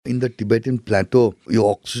in the Tibetan plateau,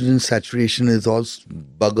 your oxygen saturation is all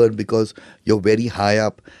buggered because you're very high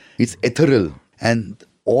up. It's ethereal. And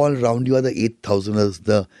all around you are the 8,000ers,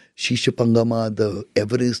 the Shishapangama, the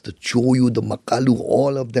Everest, the Choyu, the Makalu,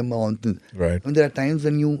 all of them are on. Right. And there are times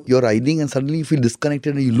when you're riding and suddenly you feel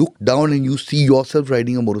disconnected and you look down and you see yourself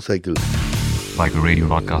riding a motorcycle. Biker Radio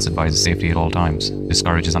Podcast advises safety at all times,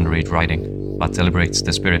 discourages underage riding, but celebrates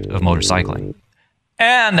the spirit of motorcycling.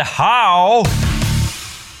 And how...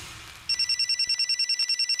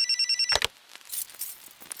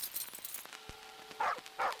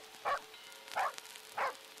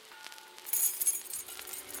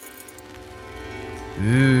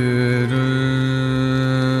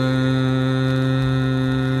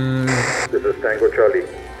 This is Tango Charlie,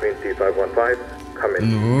 Green Tea 515, come in,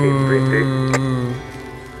 Green Tea.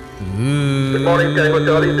 Good morning, Tango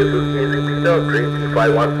Charlie, this is Easy Peter, Green Tea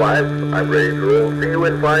 515, I'm ready to roll. See you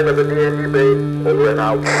in 5 at the DNG Bay, over and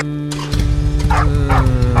out.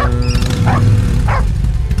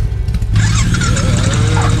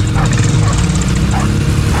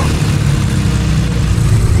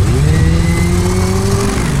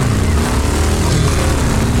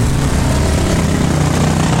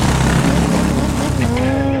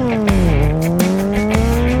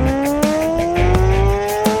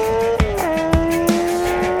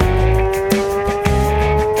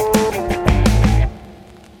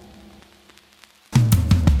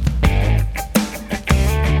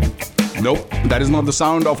 Nope, that is not the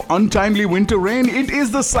sound of untimely winter rain. It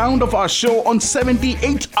is the sound of our show on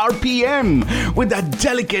 78 RPM with that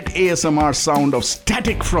delicate ASMR sound of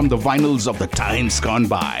static from the vinyls of the times gone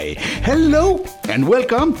by. Hello and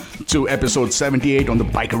welcome to episode 78 on the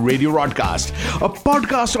Biker Radio Broadcast, a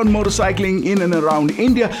podcast on motorcycling in and around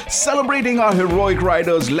India, celebrating our heroic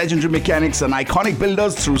riders, legendary mechanics, and iconic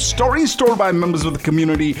builders through stories told by members of the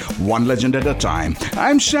community, one legend at a time.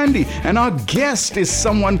 I'm Shandy, and our guest is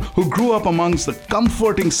someone who grew up amongst the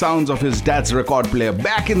comforting sounds of his dad's record player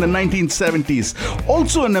back in the 1970s.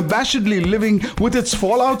 Also unabashedly living with its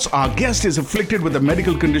fallouts, our guest is afflicted with a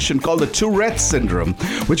medical condition called the Tourette syndrome,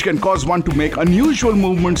 which can cause one to make unusual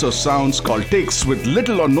movements or sounds called tics with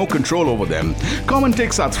little or no control over them. Common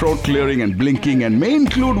tics are throat clearing and blinking and may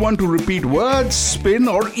include one to repeat words, spin,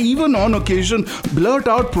 or even on occasion blurt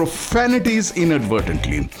out profanities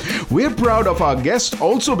inadvertently. We're proud of our guest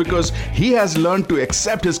also because he has learned to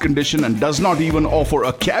accept his condition and does not even offer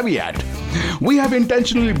a caveat. We have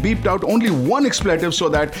intentionally beeped out only one expletive so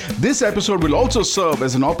that this episode will also serve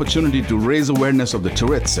as an opportunity to raise awareness of the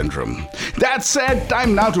Tourette syndrome. That said,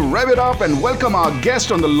 time now to rev it up and welcome our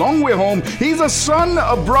guest on the long way home. He's a son,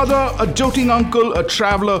 a brother, a doting uncle, a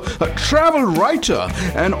traveler, a travel writer,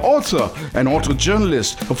 an author, an auto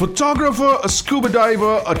journalist, a photographer, a scuba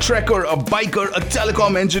diver, a trekker, a biker, a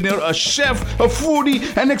telecom engineer, a chef, a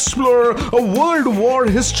foodie, an explorer, a World War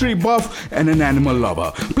history buff, and an animal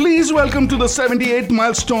lover. Please welcome to the 78th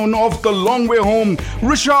milestone of the long way home,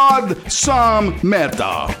 Rishad Sam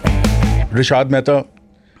Mehta. Rishad Mehta,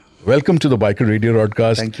 welcome to the Biker Radio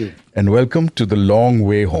Broadcast. Thank you. And welcome to the long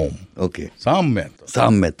way home. Okay. Sam Mehta.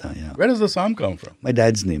 Sam Mehta, yeah. Where does the Sam come from? My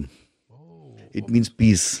dad's name. It means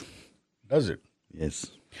peace. Does it?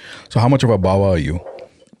 Yes. So how much of a Bawa are you?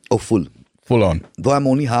 Oh, full. Full on. Though I'm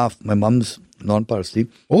only half. My mom's non-Parsi.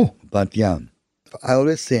 Oh. But yeah, I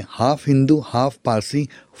always say half Hindu, half Parsi,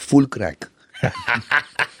 full crack.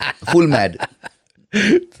 Full mad.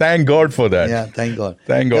 Thank God for that. Yeah, thank God.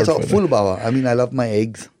 Thank God So for full that. Baba. I mean, I love my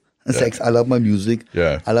eggs, sex. I love my music.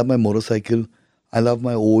 Yeah. I love my motorcycle. I love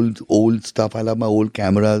my old stuff. I love my old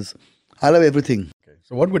cameras. I love everything. Okay.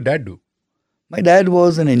 So what would Dad do? My dad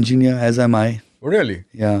was an engineer, as am I. Oh, really?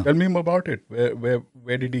 Yeah. Tell me about it.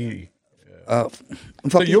 Where did he... I'm So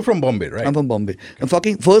fucking- you're from Bombay, right? I'm from Bombay. And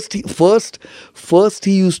fucking first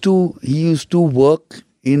he used to work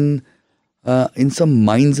in some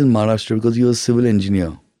mines in Maharashtra because he was a civil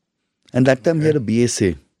engineer, and that time he had a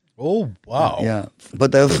BSA. Oh, wow. Yeah,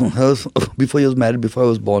 but that was before he was married, before I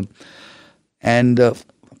was born, and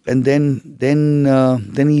then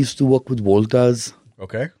he used to work with Voltas,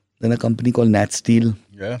 Okay. then a company called Nat Steel.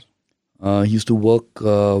 Yeah. He used to work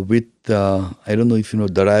with I don't know if you know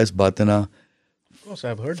Darayas Batana. Of course,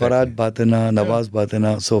 I've heard Farhad Batana, Nawaz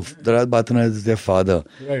Batana. So Farhad Batana is their father.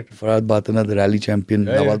 Right. Farhad Batana, the rally champion.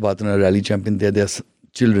 Yeah, Nawaz Batana, rally champion. They're their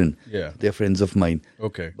children. Yeah. They're friends of mine.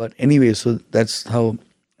 Okay. But anyway, so that's how.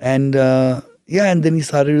 And and then he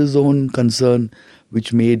started his own concern,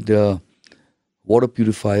 which made water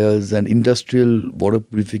purifiers and industrial water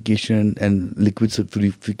purification and liquid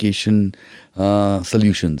purification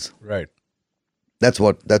solutions. Right. That's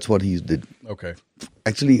what he did. Okay.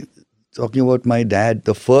 Actually, talking about my dad,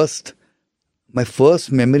 the first my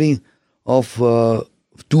first memory of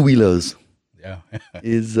two-wheelers Yeah.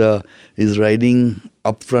 is riding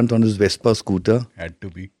up front on his Vespa scooter. Had to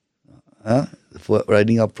be.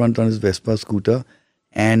 Riding up front on his Vespa scooter,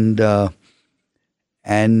 and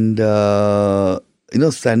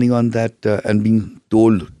standing on that and being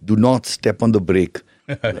told, "Do not step on the brake."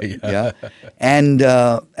 Yeah. And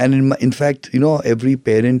in fact, every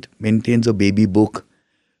parent maintains a baby book.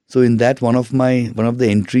 So in that, one of the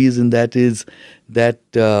entries in that is that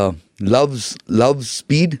loves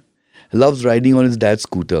speed, loves riding on his dad's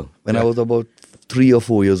scooter when I was about 3 or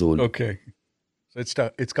 4 years old. Okay. So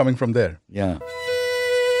it's coming from there. Yeah.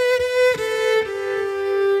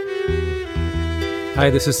 Hi,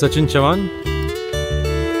 this is Sachin Chavan,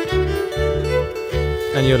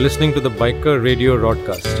 and you're listening to the Biker Radio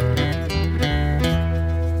Broadcast.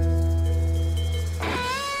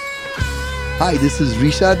 Hi, this is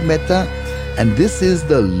Rishad Mehta, and this is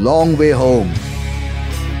The Long Way Home.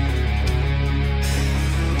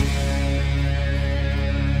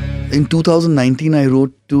 In 2019, I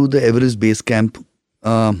rode to the Everest Base Camp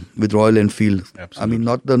with Royal Enfield. Absolutely. I mean,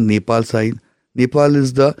 not the Nepal side. Nepal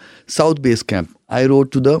is the South Base Camp. I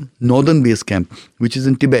rode to the Northern Base Camp, which is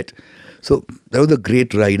in Tibet. So that was a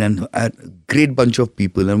great ride and a great bunch of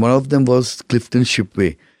people. And one of them was Clifton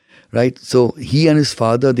Shipway, right? So he and his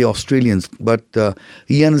father, they're Australians, but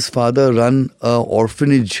he and his father run an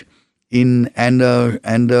orphanage and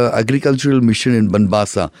agricultural mission in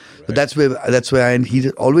Banbasa. Right. So that's where and he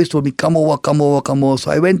always told me, come over.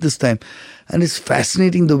 So I went this time. And it's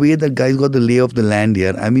fascinating the way that guys got the lay of the land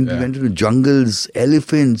here. I mean, we went into jungles,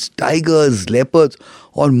 elephants, tigers, leopards,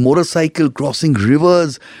 on motorcycle, crossing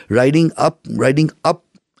rivers, riding up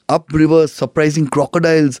rivers, surprising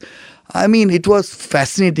crocodiles. I mean, it was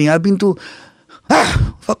fascinating. I've been to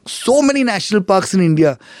so many national parks in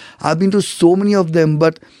India. I've been to so many of them,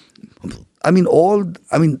 but even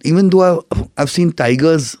though I've seen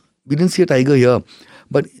tigers, we didn't see a tiger here,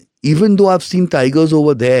 but even though I've seen tigers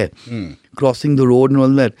over there, crossing the road and all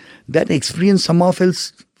that, that experience somehow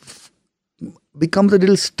becomes a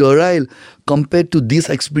little sterile compared to this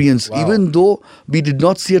experience. Wow. Even though we did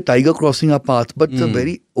not see a tiger crossing our path, but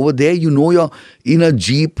over there, you're in a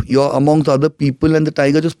jeep, you're amongst other people, and the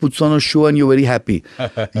tiger just puts on a show and you're very happy.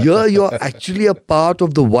 Here, you're actually a part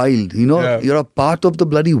of the wild, you're a part of the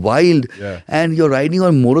bloody wild, and you're riding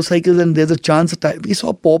on motorcycles, and there's a chance we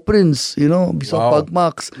saw paw prints, we saw pug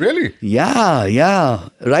marks. Really? Yeah,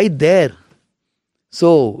 right there.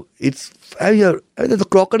 So there's a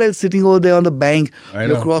crocodile sitting over there on the bank.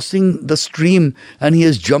 You're crossing the stream and he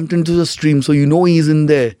has jumped into the stream. So he's in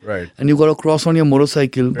there. Right. And you got to cross on your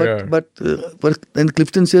motorcycle. But then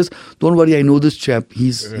Clifton says, don't worry, I know this chap.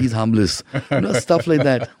 He's harmless. Stuff like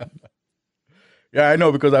that. Yeah, I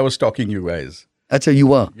know because I was stalking you guys. Achha, you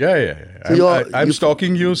were? Yeah. So I'm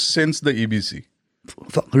stalking you since the EBC.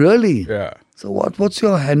 Really? Yeah. So what's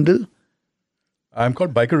your handle? I'm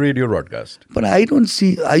called Biker Radio Broadcast. But I don't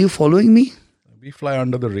see. Are you following me? We fly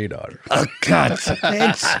under the radar. Oh, God.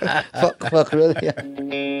 Fuck, really?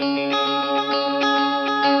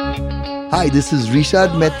 Hi, this is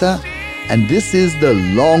Rishad Mehta, and this is The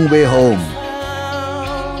Long Way Home.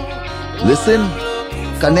 Listen,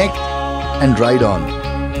 connect, and ride on.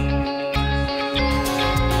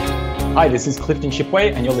 Hi, this is Clifton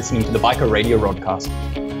Shipway, and you're listening to the Biker Radio Broadcast.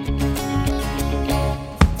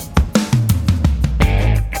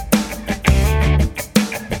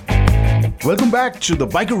 Welcome back to the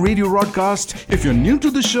Biker Radio Broadcast. If you're new to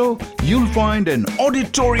the show, you'll find an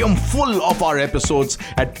auditorium full of our episodes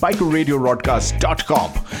at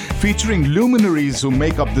bikerradiobroadcast.com, featuring luminaries who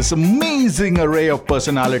make up this amazing array of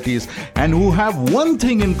personalities and who have one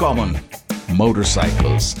thing in common: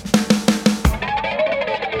 motorcycles.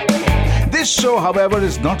 This show, however,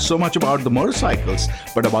 is not so much about the motorcycles,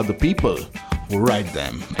 but about the people who ride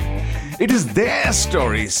them. It is their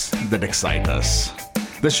stories that excite us.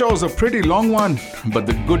 The show's a pretty long one, but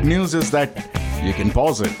the good news is that you can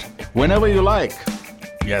pause it whenever you like.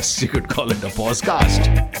 Yes, you could call it a pausecast.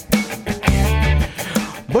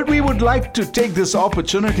 But we would like to take this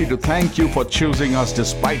opportunity to thank you for choosing us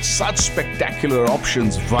despite such spectacular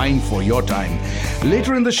options vying for your time.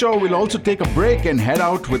 Later in the show, we'll also take a break and head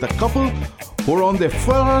out with a couple who are on their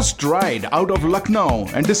first ride out of Lucknow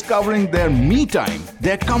and discovering their me time,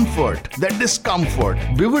 their comfort, their discomfort,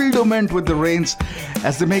 bewilderment with the rains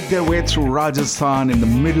as they make their way through Rajasthan in the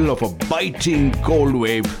middle of a biting cold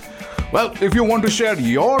wave. Well, if you want to share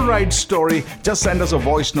your ride story, just send us a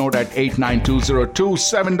voice note at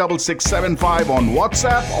 89202-76675 on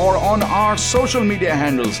WhatsApp or on our social media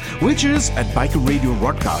handles, which is at Biker Radio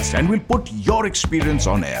Broadcast, and we'll put your experience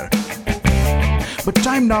on air. But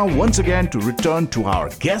time now once again to return to our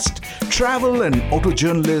guest, travel and auto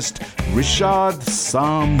journalist Rishad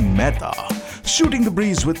Sam Mehta, shooting the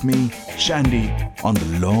breeze with me, Shandy, on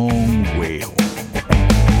the long way home.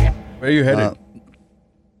 Where are you headed?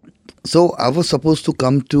 So I was supposed to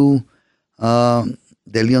come to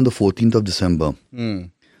Delhi on the 14th of December.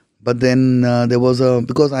 But then there was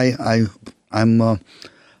because I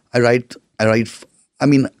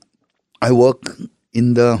work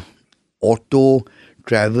in the auto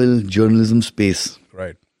travel journalism space.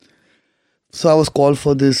 Right. So I was called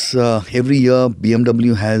for this. Every year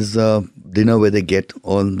BMW has a dinner where they get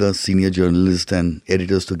all the senior journalists and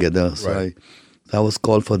editors together. So Right. I was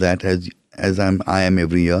called for that as I am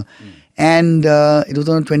every year. And it was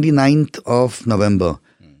on the 29th of November.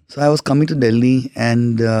 So I was coming to Delhi,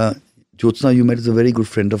 and Jyotsna, you met, is a very good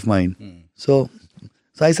friend of mine. So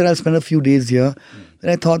I said I'll spend a few days here.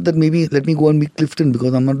 Then I thought that maybe let me go and meet Clifton,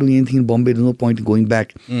 because I'm not doing anything in Bombay. There's no point in going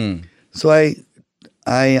back. So I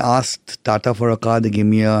asked Tata for a car. They gave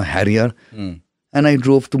me a Harrier. And I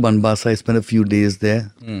drove to Banbasa. I spent a few days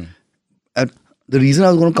there. The reason I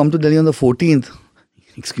was going to come to Delhi on the 14th,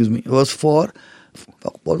 was for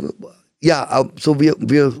so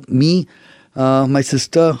we're me, my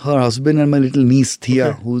sister, her husband, and my little niece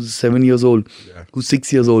Thea, who's 7 years old, who's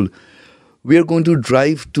 6 years old. We are going to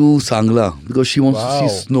drive to Sangla because she wants to see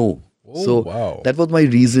snow. That was my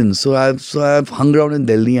reason. So I've hung around in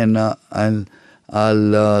Delhi, and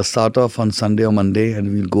I'll start off on Sunday or Monday,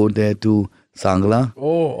 and we'll go there to Sangla.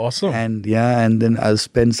 Oh, awesome. And then I'll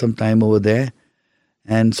spend some time over there.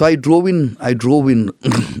 And so I drove in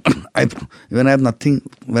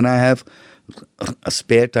when I have a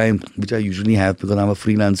spare time, which I usually have because I'm a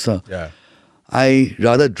freelancer. Yeah. I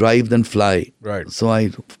rather drive than fly. Right. So I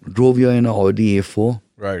drove here in an Audi A4.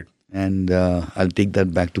 Right. And I'll take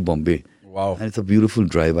that back to Bombay. Wow. And it's a beautiful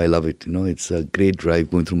drive. I love it. It's a great drive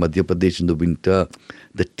going through Madhya Pradesh in the winter.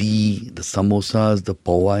 The tea, the samosas, the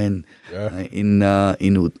pawa in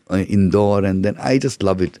Indore, and then I just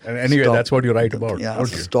love it. And anyway, that's what you write about. Yeah,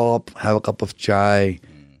 don't you? stop, have a cup of chai.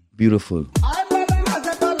 Beautiful.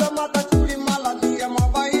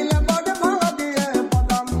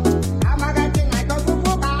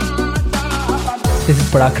 This is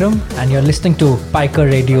Parakram, and you're listening to Piker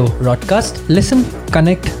Radio Broadcast. Listen,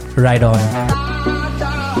 connect, ride on.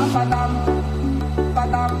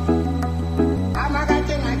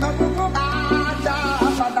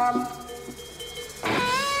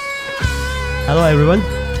 Hello everyone,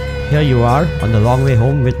 here you are on the long way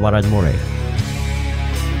home with Varad More.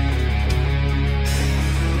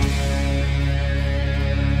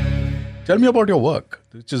 Tell me about your work,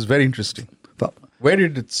 which is very interesting. Where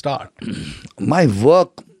did it start? My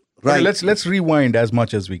work, right? Okay, let's rewind as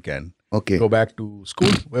much as we can. Okay. Go back to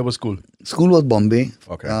school. Where was school? School was Bombay.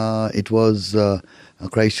 Okay. It was a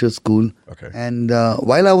Christchurch school. Okay. And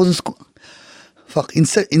while I was in school,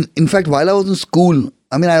 in fact, while I was in school,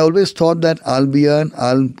 I always thought that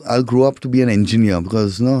I'll grow up to be an engineer,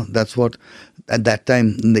 because that's what at that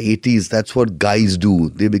time in the 80s, that's what guys do.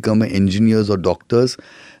 They become engineers or doctors,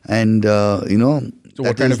 and So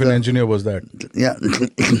what kind of an engineer was that? Yeah,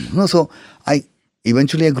 so I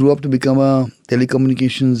grew up to become a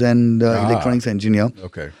telecommunications and electronics engineer.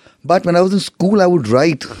 Okay. But when I was in school, I would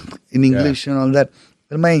write in English and all that.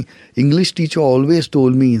 And my English teacher always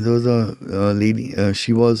told me, there was a lady,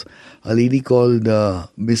 she was a lady called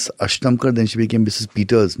Miss Ashtamkar, then she became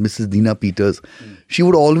Mrs. Dina Peters. She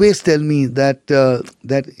would always tell me that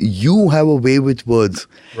you have a way with words,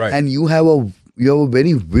 right, and you have a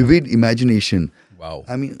very vivid imagination. Wow.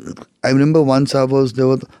 I remember once there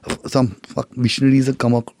were some missionaries that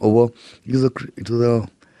come over. It was a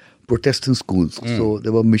Protestant schools. So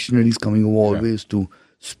there were missionaries coming over always to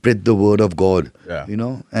spread the word of God. Yeah.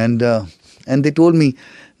 And they told me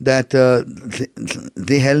that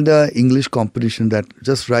they held a English competition, that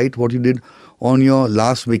just write what you did on your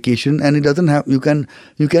last vacation, and it doesn't have, you can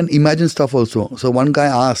imagine stuff also. So one guy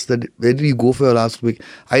asked that, where did you go for your last week?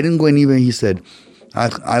 I didn't go anywhere, he said.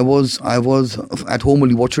 I was at home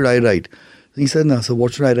only. What should I write? He said, no, so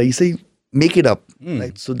what should I write? He said, make it up.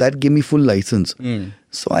 Right? So that gave me full license.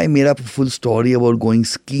 So I made up a full story about going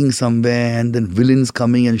skiing somewhere, and then villains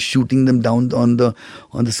coming and shooting them down on the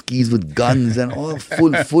skis with guns, and all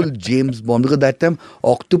full James Bond. Because that time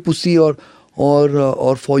Octopussy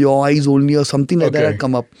or For Your Eyes Only or something like that had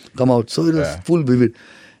come out. So it was full vivid.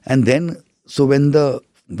 And then so when the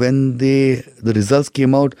results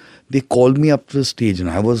came out, they called me up to the stage, and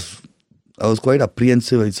I was quite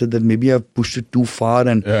apprehensive. I said that maybe I've pushed it too far,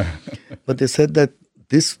 but they said that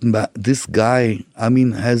this guy,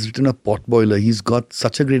 has written a potboiler. He's got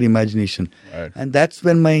such a great imagination, and that's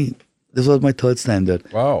when my This was my third standard.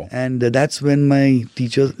 Wow. And that's when my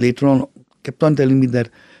teachers later on kept on telling me that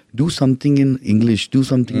do something in English, do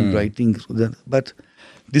something in writing. But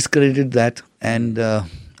discredited that, and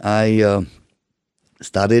I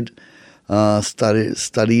studied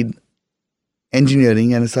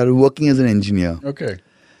engineering, and I started working as an engineer. Okay.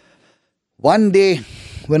 One day,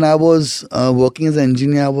 when I was working as an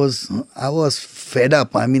engineer, I was fed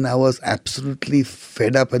up. I mean, I was absolutely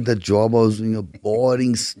fed up at the job. I was doing a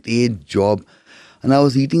boring stage job, and I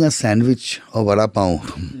was eating a sandwich of vada pav.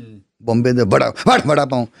 Bombay, the vada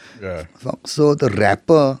pav. Yeah. So the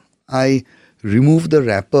wrapper, I removed the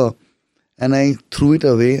wrapper and I threw it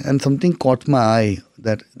away, and something caught my eye.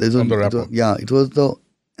 That there's On the wrapper? It was there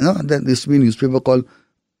used to be a newspaper called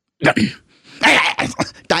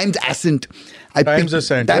Times Ascent. Times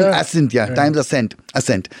Ascent, Times yeah. Ascent, Times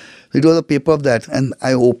Ascent. It was a paper of that, and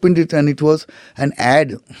I opened it, and it was an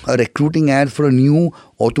ad, a recruiting ad for a new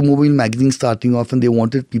automobile magazine starting off, and they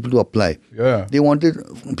wanted people to apply. Yeah. They wanted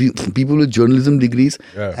people with journalism degrees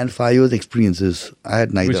Yeah. and 5 years experiences. I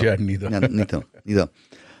had neither. Which you had neither. Yeah, neither.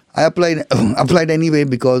 I applied anyway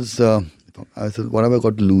because I said, what have I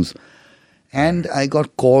got to lose? And I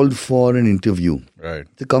got called for an interview. Right.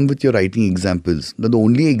 To come with your writing examples. The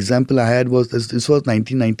only example I had was this was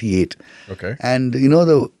 1998. Okay. And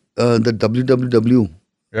the www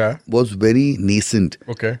Yeah. was very nascent.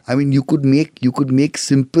 Okay. I mean, you could make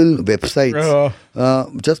simple websites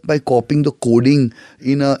just by copying the coding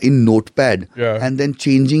in Notepad, Yeah. and then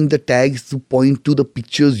changing the tags to point to the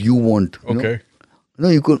pictures you want. Okay.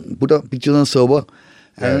 You could put up pictures on a server,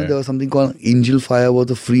 and Yeah. there was something called Angel Fire,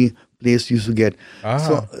 was a free place you used to get.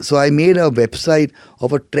 Ah. So I made a website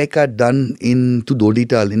of a trek I'd done to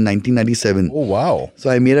Dodital in 1997. Oh, wow. So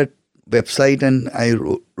I made a website, and I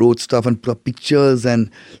wrote stuff and put pictures and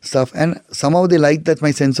stuff, and somehow they liked that, my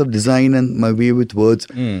sense of design and my way with words.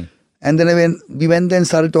 And then we went there and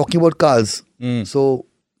started talking about cars. So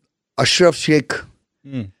Ashraf Sheikh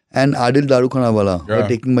and Adil Darukhanawala were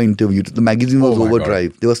taking my interview. The magazine was Oh my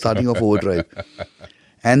Overdrive. They were starting off Overdrive.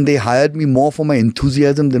 And they hired me more for my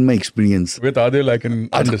enthusiasm than my experience. With Adil, I can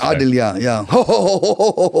understand. Adil, yeah. Ho, ho, ho,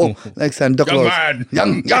 ho, ho, ho. Like Santa Claus. man.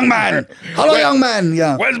 Young man. Hello, young man.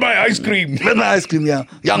 Yeah. Where's my ice cream? Where's my ice cream? Yeah.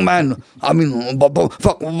 Young man. I mean,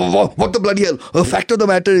 fuck, what the bloody hell? The fact of the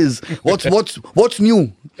matter is, what's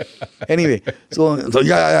new? Anyway, so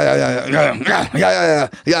yeah.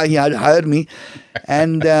 He had hired me.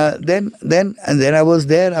 And then I was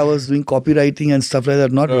there. I was doing copywriting and stuff like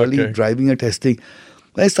that, not really driving or testing.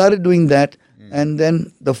 I started doing that, and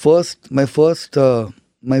then my first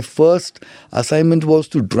assignment was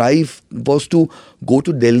to go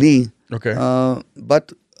to Delhi,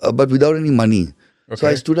 but without any money. So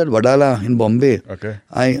I stood at Wadala in Bombay. Okay.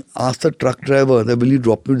 I asked the truck driver, "Will you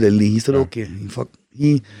drop me to Delhi?" He said, "Okay."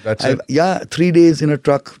 That's it? Yeah, 3 days in a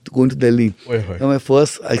truck going to Delhi. That was my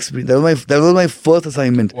first experience. That was my first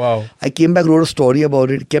assignment. Wow. I came back, wrote a story about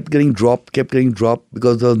it. Kept getting dropped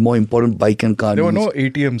because there was more important bike and car There were news. no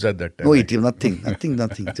ATMs at that time. No ATM,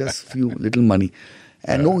 nothing. Just few little money.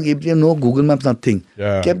 And no ATM, no Google Maps, nothing.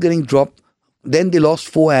 Yeah. Kept getting dropped. Then they lost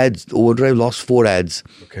 4 ads. Overdrive lost 4 ads.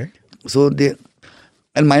 Okay. So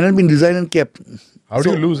and mine had been designed and kept. How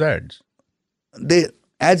do you lose ads? The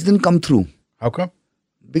ads didn't come through. How come?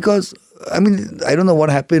 Because, I mean, I don't know what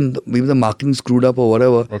happened. Maybe the marketing screwed up or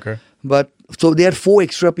whatever. Okay. But, so they had 4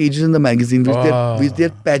 extra pages in the magazine which they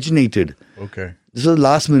had paginated. Okay. This was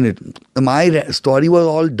last minute. My story was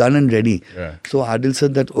all done and ready. Yeah. So Adil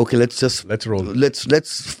said that, okay, let's roll. Let's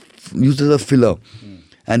use it as a filler.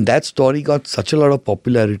 And that story got such a lot of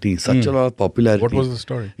popularity. What was the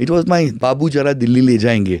story? It was my Babu Jara Dilli Le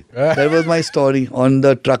Jayenge. That was my story on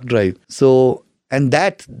the truck drive. So, and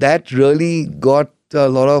that really got a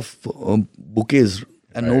lot of bouquets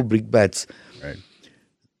and no brickbats. Right.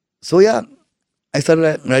 So yeah, I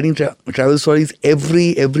started writing travel stories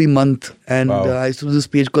every month, and I used to do this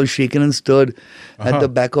page called Shaken and Stirred at the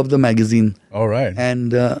back of the magazine. All right.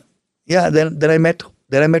 And then I met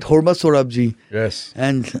Hormat Sorabji. Yes.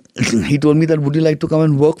 And he told me that, would you like to come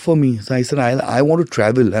and work for me? So I said, I want to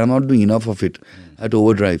travel, and I'm not doing enough of it at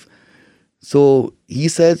Overdrive. So he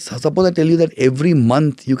said, suppose I tell you that every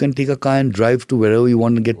month you can take a car and drive to wherever you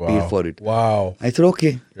want and get paid for it. Wow. I said,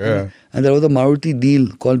 okay. Yeah. And there was a Maruti deal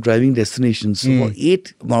called Driving Destinations. So for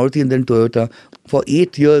 8, Maruti and then Toyota, for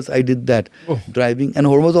 8 years I did that, driving. And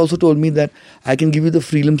Hormuz also told me that I can give you the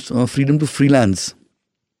freedom to freelance.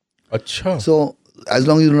 Achha. So as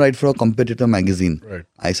long as you don't write for a competitor magazine. Right.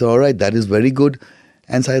 I said, all right, that is very good.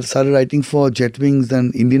 And so I started writing for Jetwings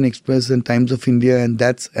and Indian Express and Times of India, and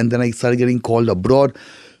then I started getting called abroad.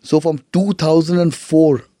 So from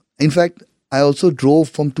 2004, in fact, I also drove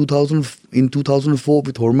from 2004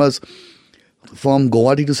 with Hormuz from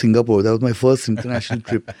Guwahati to Singapore. That was my first international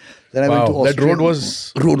trip. Then I went to Australia.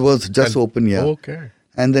 That road was just open, yeah. Okay.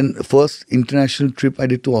 And then first international trip I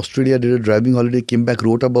did to Australia, I did a driving holiday, came back,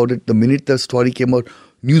 wrote about it. The minute the story came out,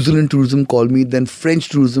 New Zealand tourism called me, then French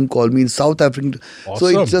tourism called me, South African. Awesome. So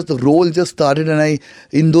it's just the role just started, and I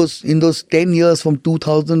in those 10 years from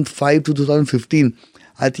 2005 to 2015,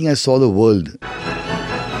 I think I saw the world.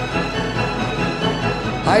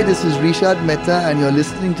 Hi, this is Rishad Mehta, and you're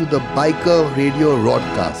listening to the Biker Radio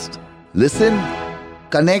Rodcast. Listen,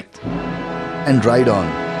 connect, and ride on.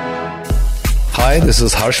 Hi, this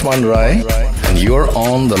is Harshman Rai, and you're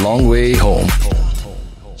on The Long Way Home.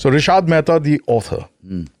 So Rishad Mehta, the author,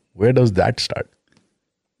 where does that start?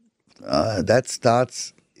 That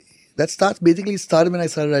starts basically started when I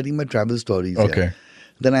started writing my travel stories. Okay. Yeah.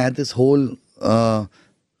 Then I had this whole, so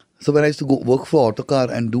when I used to go work for Autocar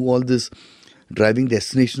and do all this driving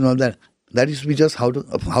destination and all that, that used to be just how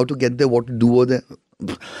to get there, what to do over there,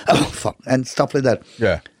 and stuff like that.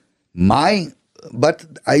 Yeah. But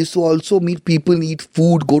I used to also meet people, eat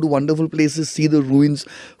food, go to wonderful places, see the ruins,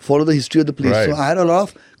 follow the history of the place. Right. So I had a lot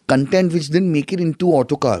of content which didn't make it into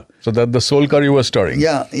Autocar. So that the soul car you were storing.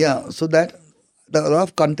 Yeah. So that a lot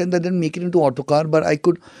of content that didn't make it into Autocar, but I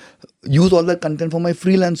could use all that content for my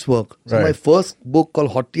freelance work. So Right. my first book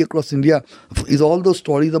called Hot Tea Across India is all those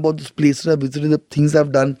stories about those places I've visited, the things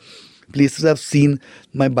I've done, places I've seen,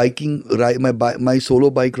 my biking ride, my solo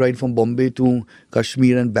bike ride from Bombay to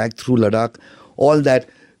Kashmir and back through Ladakh, all that.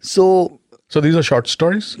 So these are short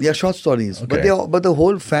stories? Yeah, short stories. Okay. But the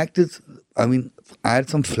whole fact is, I mean, I had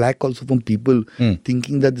some flack also from people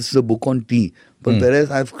thinking that this is a book on tea. But whereas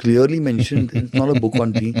I've clearly mentioned it's not a book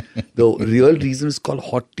on tea. The real reason it's called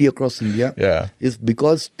Hot Tea Across India is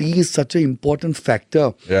because tea is such an important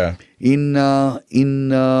factor in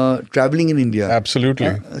traveling in India. Absolutely.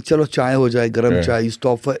 Chalo chai ho jaye, garam chai, you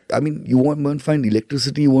stop for, I mean, you won't find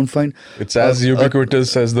electricity, you won't find... It's as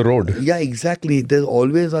ubiquitous as the road. Yeah, exactly. There's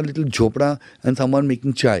always a little jhopda and someone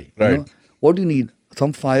making chai. Right. You know? What do you need?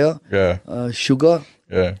 Some fire, sugar,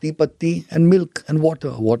 tea patti, and milk and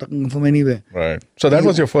water. Water can come from anywhere. Right. So that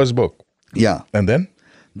was your first book. Yeah. And then?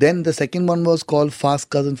 Then the second one was called Fast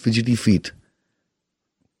Cars and Fidgety Feet.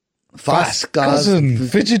 Fast Cars and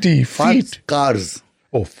Fidgety Feet. Fast Cars.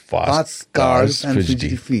 Oh, Fast Cars and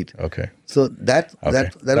Fidgety Feet. Okay. So that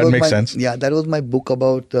was makes sense. Yeah, that was my book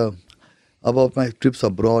about my trips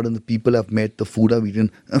abroad and the people I've met, the food I've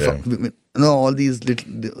eaten. All these little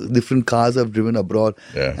different cars I've driven abroad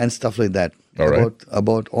and stuff like that.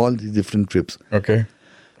 About all these different trips. Okay.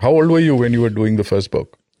 How old were you when you were doing the first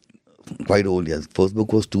book? Quite old, yes. First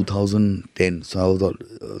book was 2010, so I was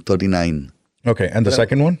 39. Okay, and the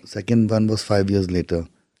second one? Second one was 5 years later.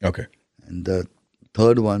 Okay. And the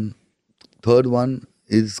third one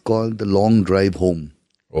is called The Long Drive Home.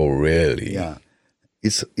 Oh, really? Yeah.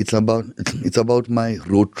 It's about my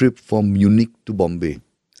road trip from Munich to Bombay.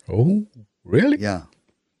 Oh, really? Yeah.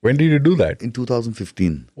 When did you do that? In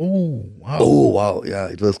 2015. Oh, wow. Oh, wow. Yeah,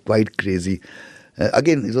 it was quite crazy.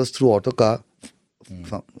 Again, it was through Autocar.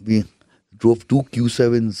 We drove 2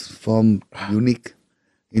 Q7s from Munich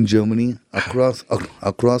in Germany across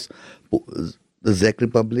the Czech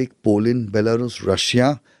Republic, Poland, Belarus,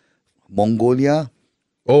 Russia, Mongolia,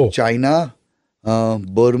 China,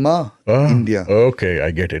 Burma, India. Okay, I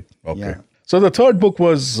get it. Okay. Yeah. So the third book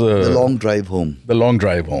was... The Long Drive Home. The Long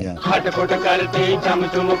Drive Home. Yeah. Hi, this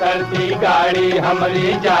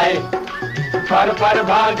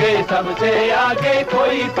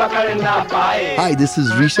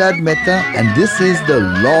is Rishad Mehta and this is The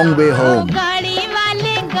Long Way Home.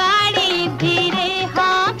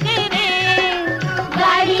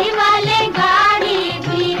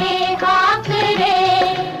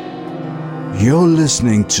 You're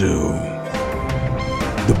listening to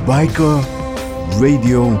the Biker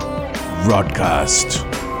Radio Broadcast.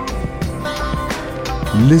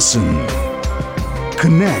 Listen,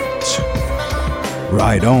 connect,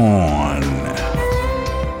 ride on.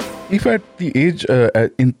 If at the age,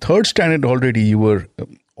 in third standard already, you were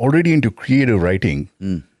already into creative writing,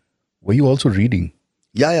 were you also reading?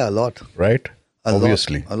 Yeah, a lot. Right?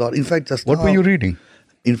 Obviously. A lot. In fact, just what now, were you reading?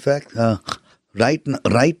 In fact, right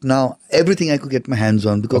now, everything I could get my hands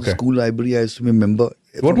on because school library, I used to be a member.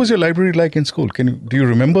 What was your library like in school? Do you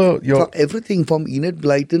remember your... Everything from Enid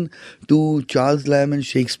Blyton to Charles Lamb and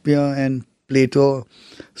Shakespeare and Plato.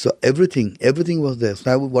 So everything was there.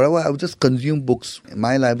 So I would just consume books.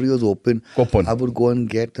 My library was open. I would go and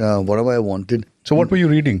get whatever I wanted. So what were you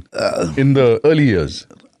reading in the early years?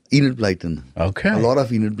 Enid Blyton. Okay. A lot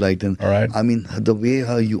of Enid Blyton. All right. I mean, the way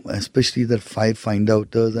especially the five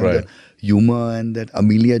findouters and Right. the humor and that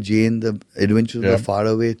Amelia Jane, the Adventures Yeah. of the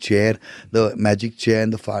Faraway Chair, the Magic Chair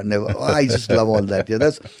and the Far Never. Oh, I just love all that. Yeah,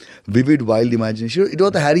 that's vivid, wild imagination. It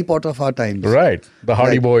was the Harry Potter of our times. Right. The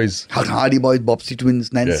Hardy Like, Boys. Hardy Boys, Bobbsey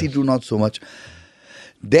Twins, Nancy Yes. Drew, not so much.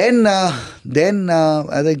 Then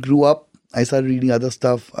as I grew up, I started reading other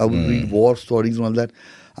stuff. I would read war stories and all that.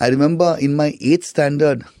 I remember in my 8th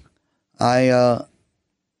standard, I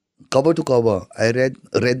cover to cover, I read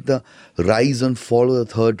the Rise and Fall of the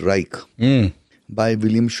Third Reich by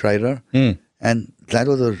William Schreier, and that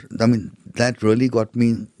was that really got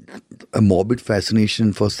me a morbid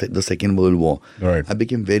fascination for the Second World War. Right. I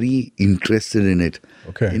became very interested in it.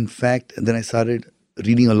 Okay. In fact, then I started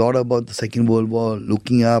reading a lot about the Second World War,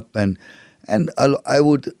 looking up, and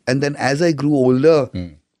then as I grew older,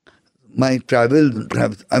 my travel.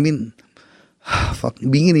 I mean,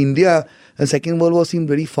 being in India, the Second World War seemed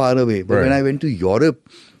very far away. But Right. when I went to Europe,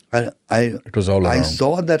 It was all I around.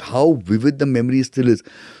 saw that how vivid the memory still is.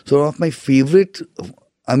 So one of my favorite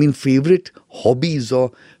hobbies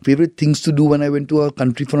or favorite things to do when I went to a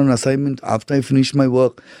country for an assignment after I finished my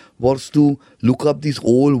work was to look up these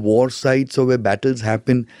old war sites or where battles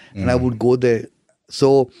happen, and I would go there.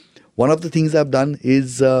 So one of the things I've done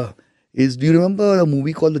is do you remember a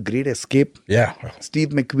movie called The Great Escape? Yeah. Steve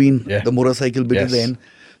McQueen, Yeah. the motorcycle bit at the Yes. end.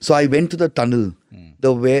 So I went to the tunnel,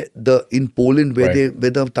 in Poland where Right. where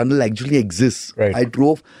the tunnel actually exists. Right. I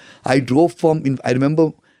drove from. I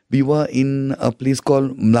remember we were in a place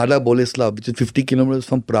called Mlada Boleslav, which is 50 kilometers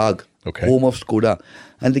from Prague, Okay. home of Skoda.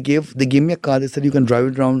 And they gave me a car. They said you can drive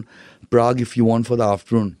it around Prague if you want for the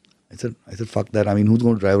afternoon. I said fuck that. I mean, who's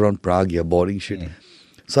going to drive around Prague here? Boring shit.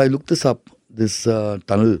 So I looked this up, this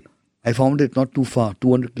tunnel. I found it not too far,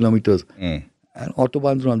 200 kilometers. And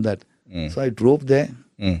autobahns around that. So I drove there,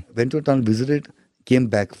 went to a tunnel, visited, came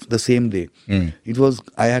back the same day.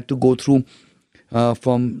 I had to go through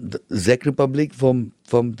from the Czech Republic, from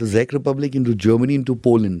the Czech Republic into Germany into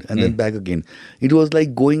Poland and then back again. It was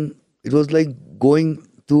like going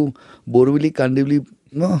to Borivali, Kandivali,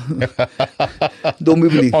 no,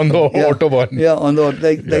 Dombivli. On the Autobahn. Yeah, on the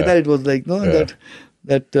like that. It was like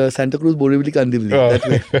that Santa Cruz, Borivali, Kandivali, that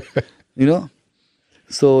way. You know,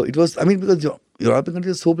 so it was. I mean, because European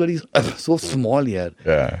countries are so bloody so small here.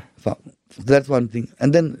 Yeah. That's one thing.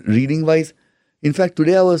 And then reading wise, in fact,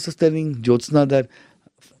 today I was just telling Jyotsna that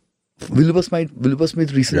Wilbur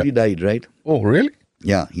Smith recently died, right? Oh, really?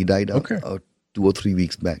 Yeah, he died 2 or 3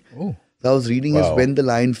 weeks back. Oh. So I was reading his When the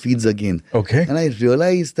Lion Feeds Again. Okay. And I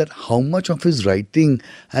realized that how much of his writing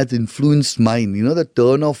has influenced mine. You know, the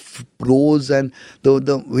turn of prose and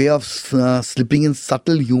the way of slipping in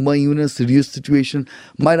subtle humor even in a serious situation.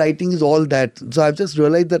 My writing is all that. So I've just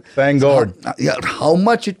realized that... Thank God. How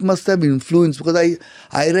much it must have influenced, because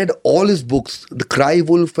I read all his books. The Cry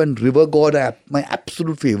Wolf and River God are my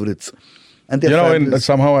absolute favorites. And they're And fabulous.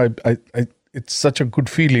 somehow I it's such a good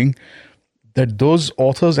feeling that those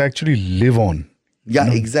authors actually live on.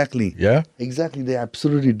 Yeah, exactly. Yeah? Exactly, they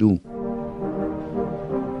absolutely do.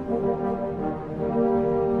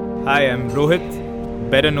 Hi, I'm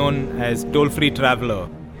Rohit, better known as Toll Free Traveler,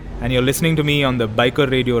 and you're listening to me on the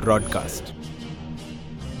Biker Radio Broadcast.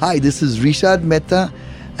 Hi, this is Rishad Mehta,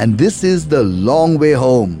 and this is The Long Way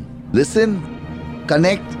Home. Listen,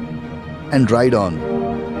 connect, and ride on.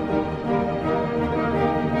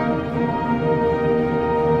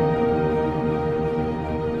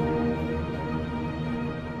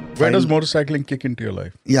 Where does motorcycling kick into your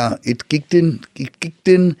life? Yeah, it kicked in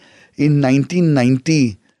in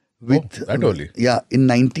 1990 with that early? Yeah, in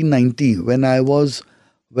 1990 when I was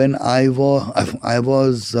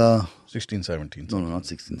 16, 17. No, not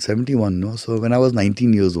 16, 71, no. So when I was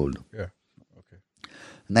 19 years old. Yeah. Okay.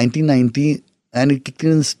 1990, and it kicked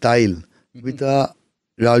in style with a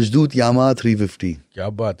Rajdoot Yamaha 350.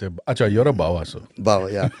 Kya baat hai? Acha, you're a Bawa, so.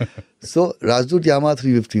 Bawa, yeah. So Rajdoot Yamaha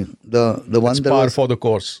 350, the one that par was for the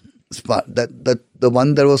course. the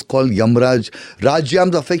one that was called Yamraj,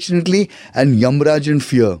 Rajyams affectionately, and Yamraj in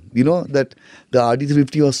fear. You know that the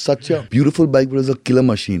RD350 was such a beautiful bike, but it was a killer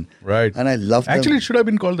machine. Right. And I loved them. Actually, it should have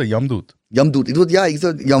been called the Yamdoot. Yamdoot. It was, it's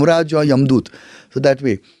a Yamraj or Yamdoot. So that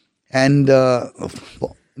way. And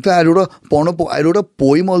in fact, I wrote a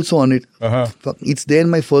poem also on it. It's there in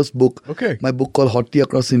my first book. Okay. My book called Hot Tea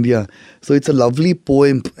Across India. So it's a lovely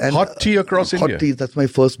poem. And Hot Tea Across India? Hot Tea, that's my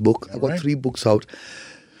first book. I've got 3 books out.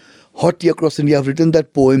 Hot Tea Across India. I've written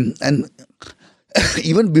that poem. And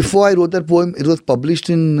even before I wrote that poem, it was published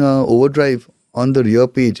in Overdrive on the rear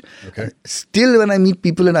page. Okay. Still, when I meet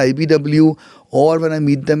people in IBW or when I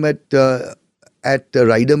meet them at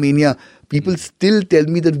Rider Mania, People still tell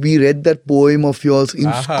me that we read that poem of yours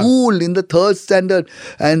in school in the 3rd standard,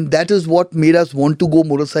 and that is what made us want to go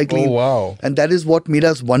motorcycling. Oh, wow. And that is what made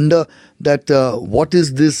us wonder that what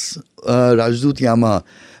is this Rajdoot Yamaha.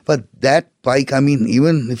 But that bike, I mean,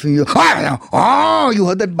 even if you heard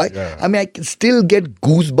that bike. Yeah. I mean, I can still get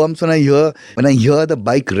goosebumps when I hear the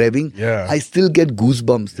bike revving. Yeah. I still get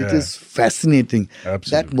goosebumps. It Yeah. is fascinating.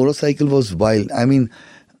 Absolutely. That motorcycle was wild. I mean,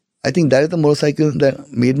 I think that is the motorcycle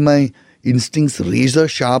that made my instincts razor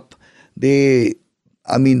sharp. Made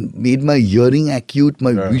my hearing acute,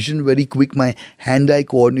 my vision very quick, my hand-eye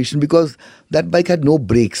coordination, because that bike had no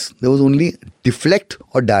brakes. There was only deflect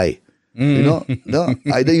or die. You know, no,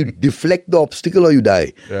 either you deflect the obstacle or you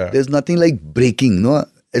die. Yeah. There's nothing like braking, no,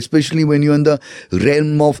 especially when you're in the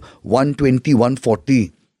realm of 120,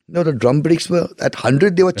 140. No, the drum brakes were at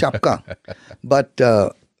 100, they were chapka. But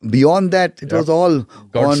beyond that, it was all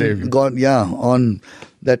God save you. on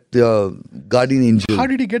that Guardian Angel. How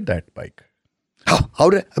did you get that bike? How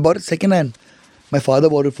did I bought it second hand? My father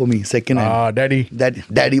bought it for me second hand. Daddy.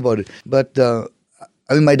 Daddy bought it. But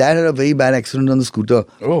my dad had a very bad accident on the scooter.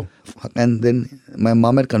 Oh. And then my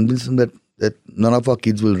mom had convinced him that none of our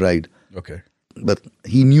kids will ride. Okay. But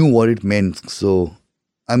he knew what it meant. So,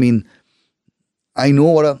 I mean, I know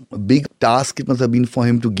what a big task it must have been for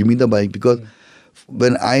him to give me the bike, because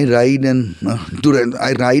when I ride and all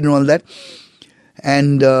that,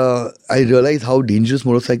 and I realize how dangerous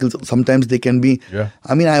motorcycles sometimes they can be. Yeah.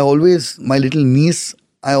 I mean, my little niece,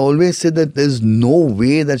 I always said that there's no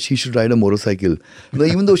way that she should ride a motorcycle.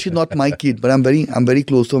 Even though she's not my kid, but I'm very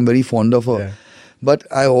close to her, I'm very fond of her. Yeah. But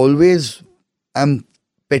I always am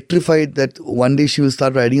petrified that one day she will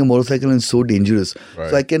start riding a motorcycle and it's so dangerous.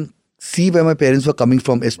 Right. So I can see where my parents were coming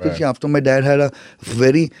from, especially after my dad had a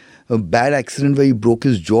very bad accident where he broke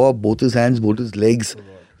his jaw, both his hands, both his legs.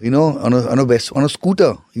 You know, on a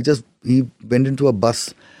scooter. He went into a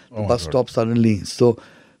bus. The bus stopped suddenly. So,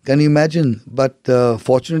 can you imagine? But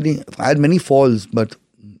fortunately, I had many falls, but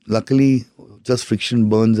luckily, just friction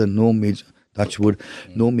burns and no major, touch wood,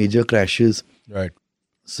 no major crashes. Right.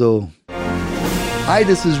 So, hi,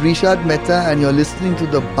 this is Rishad Mehta, and you're listening to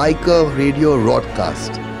the Biker Radio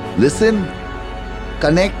Broadcast. Listen,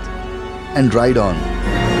 connect, and ride on.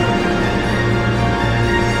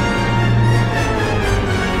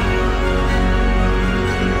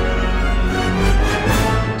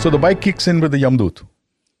 So the bike kicks in with the Yamdoot.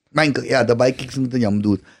 The bike kicks in with the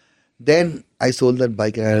Yamdoot. Then I sold that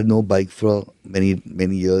bike. I had no bike for many,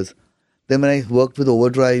 many years. Then when I worked with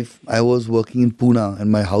Overdrive, I was working in Pune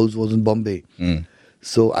and my house was in Bombay.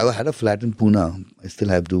 So I had a flat in Pune. I still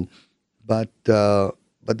have to. But there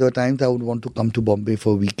were times I would want to come to Bombay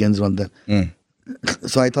for weekends on that.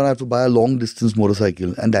 So I thought I have to buy a long distance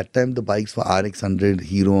motorcycle. And that time the bikes were RX100,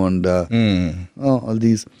 Hero and all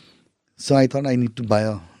these. So I thought I need to buy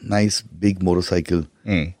a nice big motorcycle.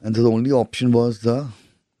 And so the only option was the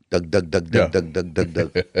Dug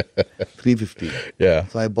 350. Yeah.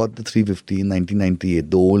 So I bought the 350 in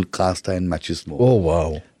 1998, the old cast iron Machismo. Oh,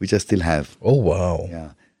 wow. Which I still have. Oh, wow.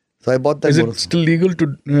 Yeah. So I bought that Is it motorcycle. still legal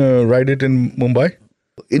to ride it in Mumbai?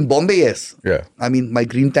 In Bombay, yes. Yeah. I mean, my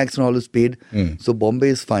green tax and all is paid. So Bombay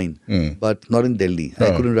is fine. But not in Delhi.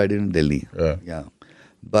 I couldn't ride it in Delhi. Yeah.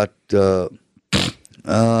 But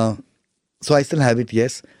so I still have it,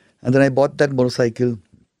 yes. And then I bought that motorcycle,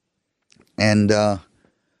 and then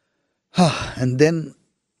since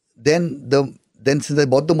I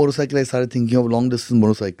bought the motorcycle, I started thinking of long distance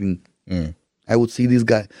motorcycling. I would see these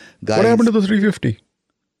guys. What happened to the 350?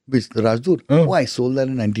 Which, the Rajdoot? Oh, I sold that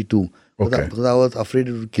in 92. Okay. Because I was afraid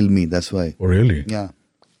it would kill me. That's why. Oh, really? Yeah.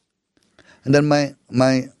 And then my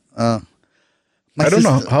I don't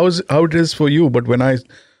know how it is for you, but when I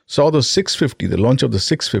saw the 650, the launch of the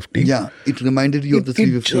 650. Yeah, it reminded you of the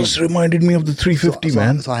 350. It just reminded me of the 350,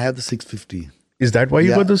 man. So I have the 650. Is that why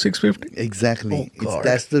you got the 650? Exactly. Oh, God.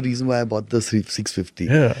 That's the reason why I bought the 650.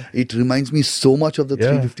 Yeah. It reminds me so much of the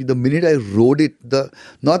 350. The minute I rode it,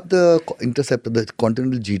 not the Interceptor, the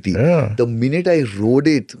Continental GT. Yeah. The minute I rode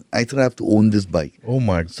it, I thought I have to own this bike. Oh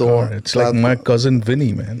my God. It's like my cousin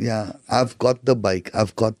Vinny, man. Yeah. I've got the bike. Yeah.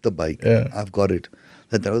 I've got it.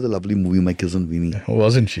 That was a lovely movie, My Cousin Vinny.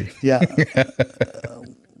 Wasn't she? Yeah.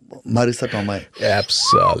 Marissa Tomei.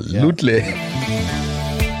 Absolutely. Yeah.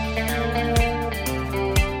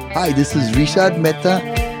 Hi, this is Rishad Mehta,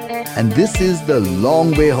 and this is The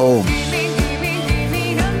Long Way Home.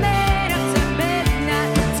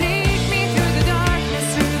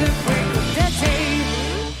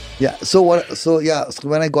 Yeah. So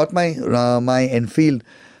when I got my my Enfield,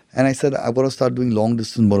 and I said I got to start doing long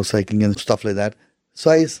distance motorcycling and stuff like that.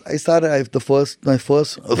 So I started. My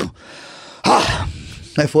first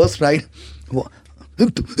My first ride was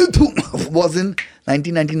in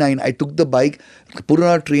 1999. I took the bike, put it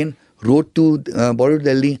on a train, rode to border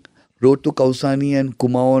Delhi, rode to Kausani and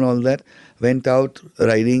Kumaon and all that. Went out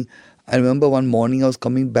riding. I remember one morning I was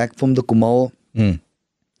coming back from the Kumaon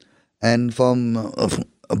and from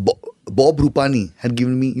Bob Rupani had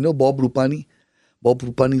given me, you know Bob Rupani? Bob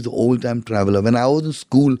Rupani is an old-time traveler. When I was in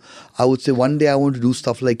school, I would say one day I want to do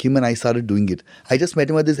stuff like him, and I started doing it. I just met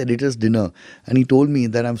him at this editor's dinner, and he told me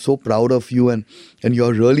that I'm so proud of you, and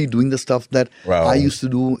you're really doing the stuff that I used to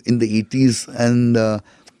do in the 80s. And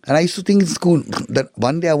I used to think in school that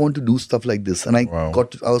one day I want to do stuff like this, and I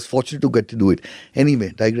was fortunate to get to do it.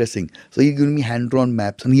 Anyway, digressing. So he gave me hand-drawn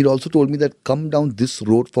maps, and he also told me that come down this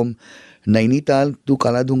road from Nainital to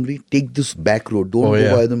Kaladhungri, take this back road. Don't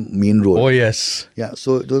go by the main road. Oh, yes. Yeah,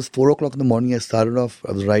 so it was 4 o'clock in the morning. I started off,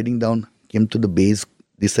 I was riding down, came to the base,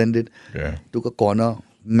 descended, took a corner,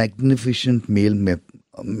 magnificent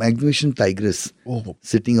magnificent tigress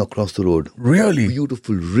sitting across the road. Really?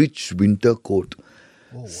 Beautiful, rich winter coat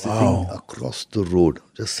sitting across the road,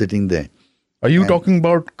 just sitting there. Are you talking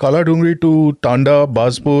about Kaladhungri to Tanda,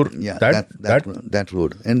 Bazpur? Yeah, that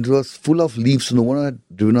road. And it was full of leaves. No one had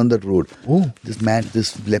driven on that road. Oh. This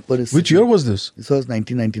leopard is... Which year was this? This was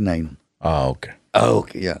 1999. Okay.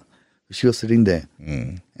 Okay, yeah. She was sitting there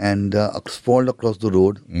and sprawled across the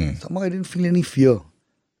road. Somehow I didn't feel any fear.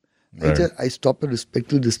 I stopped a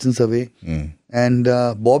respectful distance away. And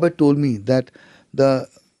Bob had told me that the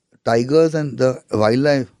tigers and the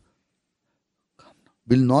wildlife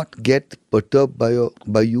will not get perturbed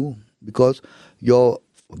by you because your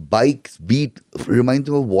bike's beat reminds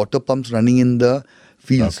me of water pumps running in the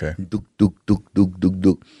fields. Okay. Duk, duk, duk, duk, duk,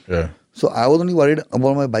 duk. Yeah. So I was only worried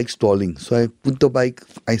about my bike stalling. So I put the bike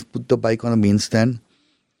on a main stand,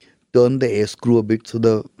 turned the air screw a bit so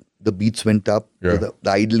the beats went up, so the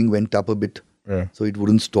idling went up a bit, so it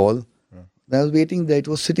wouldn't stall. Then I was waiting there. It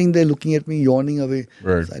was sitting there looking at me, yawning away.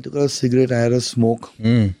 Right. So I took out a cigarette. I had a smoke.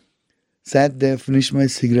 Sat there, finished my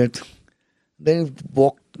cigarette. Then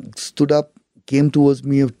it stood up, came towards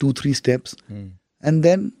me of 2-3 steps, and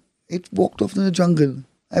then it walked off in the jungle.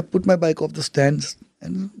 I put my bike off the stands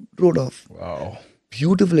and rode off. Wow.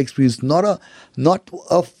 Beautiful experience. Not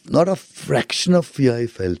a fraction of fear I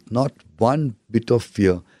felt. Not one bit of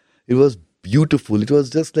fear. It was beautiful. It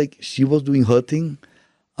was just like she was doing her thing,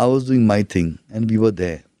 I was doing my thing, and we were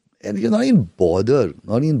there. And you're not even bothered,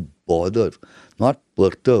 not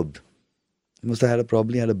perturbed. You must have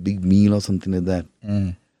probably had a big meal or something like that.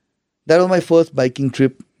 That was my first biking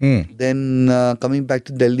trip. Then coming back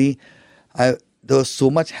to Delhi, there was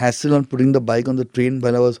so much hassle on putting the bike on the train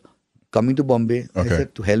while I was coming to Bombay. I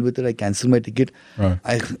said, to hell with it, I cancelled my ticket.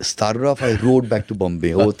 I started off, I rode back to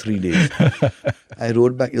Bombay over 3 days. I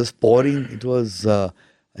rode back, it was pouring. It was, I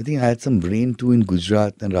think I had some rain too in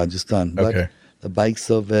Gujarat and Rajasthan. But the bike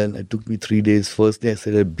served well. It took me 3 days. First day I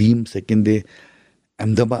said a beam, second day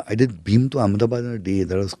Ahmedabad. I did beam to Ahmedabad in a day.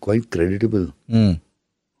 That was quite creditable.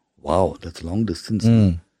 Wow, that's long distance.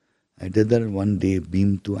 I did that in 1 day,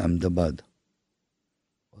 beam to Ahmedabad.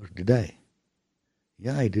 Or did I?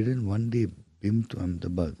 Yeah, I did it in 1 day, beam to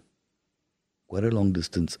Ahmedabad. Quite a long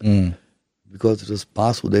distance. Because it was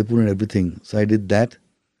past Udaipur and everything. So I did that.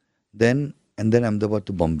 Then Ahmedabad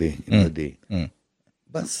to Bombay in a day.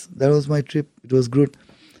 But that was my trip. It was good.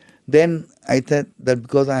 Then I thought that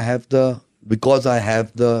because I have the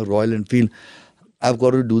Royal Enfield, I've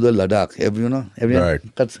got to do the Ladakh. Everyone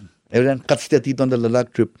cuts their teeth on the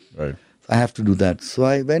Ladakh trip. Right. So I have to do that. So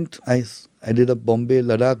I went, I did a Bombay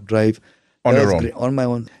Ladakh drive. On your own? On my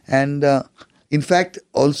own. And in fact,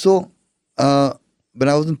 also, when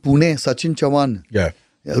I was in Pune, Sachin Chauhan,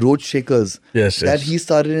 Road Shakers, he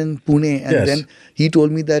started in Pune. And then he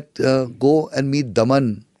told me that go and meet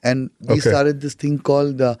Daman. And we started this thing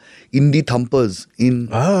called Indie Thumpers in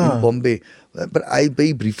Bombay. But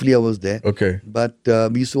very briefly I was there. But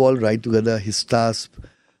we used to all ride together, Histasp,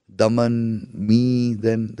 Daman, me,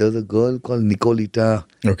 then there was a girl called Nicolita.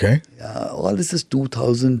 All this is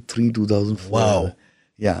 2003, 2004. Wow.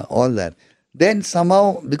 Yeah, all that. Then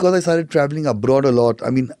somehow, because I started traveling abroad a lot, I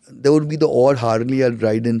mean, there would be the odd Harley I'd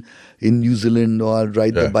ride in New Zealand, or I'd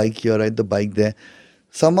ride the bike here, ride the bike there.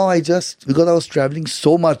 Somehow because I was traveling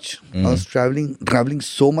so much, I was traveling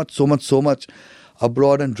so much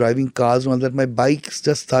abroad and driving cars and all that, my blue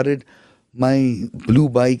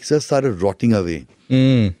bikes just started rotting away.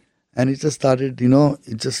 And it just started,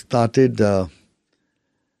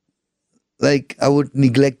 like I would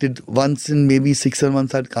neglect it. Once in maybe 6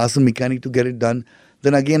 months, I'd ask a mechanic to get it done.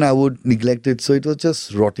 Then again, I would neglect it. So it was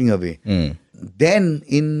just rotting away. Then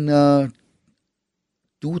in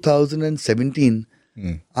 2017,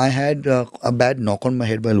 I had a bad knock on my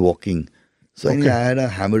head while walking. So I had a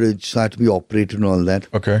hemorrhage, so I had to be operated and all that.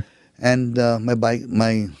 Okay. And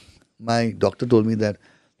my doctor told me that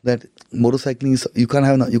motorcycling is you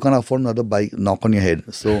can't afford another bike knock on your head.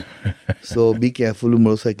 So be careful with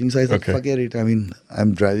motorcycling. So I said, forget it. I mean,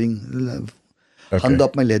 I'm driving, hung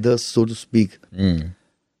up my leathers, so to speak.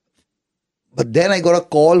 But then I got a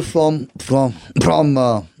call from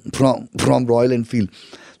Royal Enfield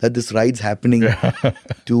that this ride's happening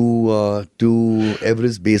to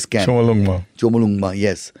Everest Base Camp. Chomolungma,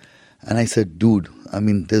 yes. And I said, dude, I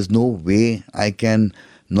mean, there's no way I can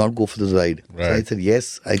not go for this ride. Right. So I said,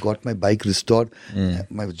 yes. I got my bike restored.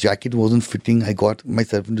 My jacket wasn't fitting. I got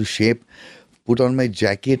myself into shape, put on my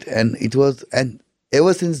jacket, and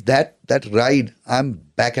ever since that ride, I'm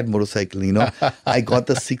back at motorcycling. You know, I got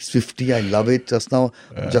the 650. I love it. Just now,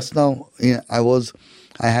 I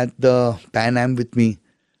had the Pan Am with me.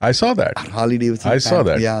 I saw that. Harley Davidson. I saw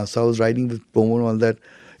that. Yeah, so I was riding with Promo and all that.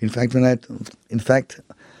 In fact, I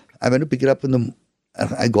went to pick it up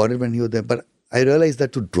I got it when he was there. But I realized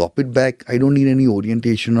that to drop it back, I don't need any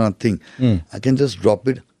orientation or nothing. I can just drop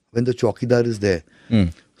it when the chowkidar is there.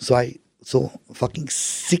 So fucking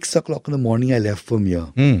 6 o'clock in the morning, I left from here.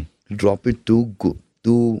 Drop it to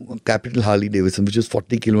Capital Harley Davidson, which is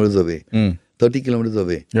 40 kilometers away, 30 kilometers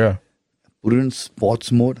away. Yeah. Put it in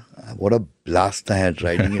sports mode. What a blast I had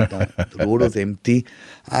riding it down. The road was empty.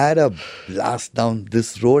 I had a blast down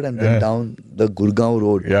this road and then down the Gurgaon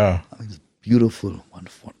road. Yeah. I mean, it's beautiful.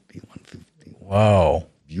 140, 150. Wow.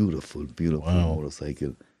 Beautiful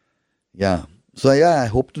motorcycle. Yeah. So I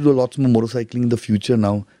hope to do lots more motorcycling in the future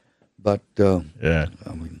now. But I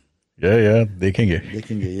mean,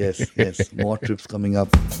 dekhenge. Yes. More trips coming up.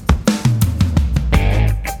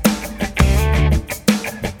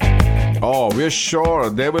 Oh, we're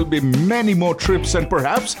sure there will be many more trips, and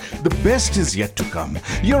perhaps the best is yet to come.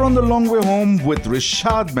 You're on the long way home with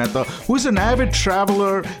Rishad Mehta, who is an avid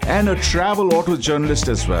traveler and a travel auto journalist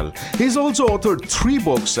as well. He's also authored 3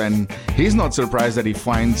 books, and he's not surprised that he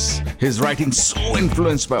finds his writing so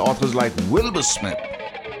influenced by authors like Wilbur Smith.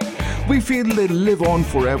 We feel they live on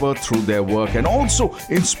forever through their work and also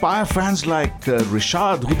inspire fans like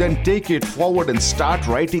Rishad, who then take it forward and start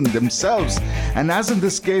writing themselves, and as in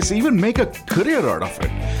this case, even make a career out of it.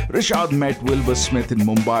 Rishad met Wilbur Smith in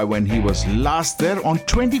Mumbai when he was last there on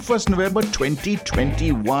 21st November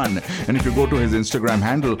 2021. And if you go to his Instagram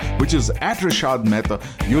handle, which is @Rishad Mehta,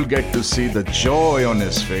 you'll get to see the joy on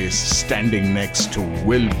his face standing next to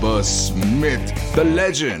Wilbur Smith, the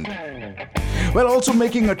legend. Well, also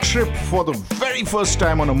making a trip for the very first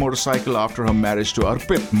time on a motorcycle after her marriage to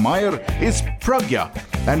Arpit Meyer is Pragya.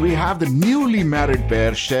 And we have the newly married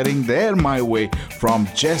pair sharing their My Way from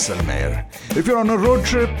Jaisalmer. If you're on a road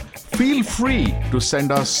trip, feel free to send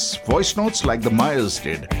us voice notes like the Meyers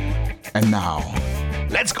did. And now,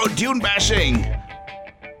 let's go dune bashing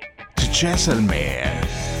to Jaisalmer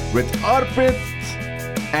with Arpit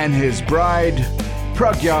and his bride,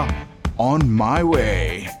 Pragya, on My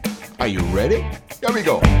Way. Are you ready? Here we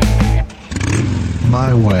go.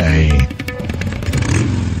 My Way.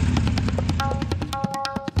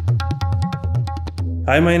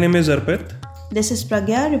 Hi, my name is Arpit. This is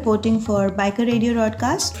Pragya reporting for Biker Radio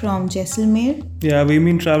Broadcast from Jaisalmer. Yeah, we've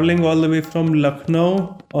been traveling all the way from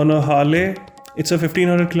Lucknow on a Harley. It's a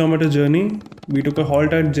 1500 kilometer journey. We took a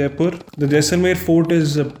halt at Jaipur. The Jaisalmer fort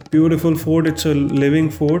is a beautiful fort. It's a living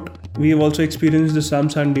fort. We have also experienced the Sam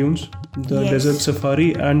Sand Dunes, the desert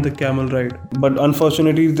safari and the camel ride. But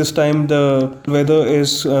unfortunately this time the weather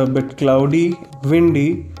is a bit cloudy,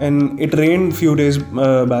 windy, and it rained few days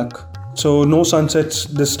back. So no sunsets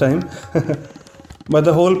this time. But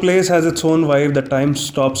the whole place has its own vibe. The time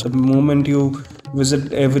stops the moment you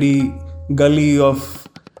visit every gully of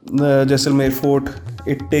the Jaisalmer fort.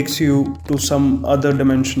 It takes you to some other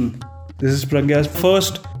dimension. This is Pragya's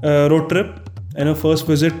first road trip and a first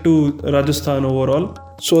visit to Rajasthan overall.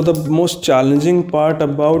 So the most challenging part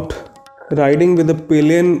about riding with a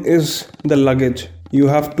pillion is the luggage. You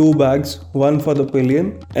have 2 bags, one for the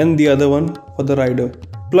pillion and the other one for the rider.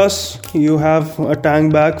 Plus you have a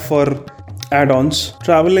tank bag for add-ons.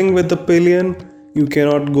 Traveling with the pillion, you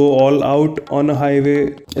cannot go all out on a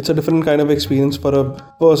highway. It's a different kind of experience for a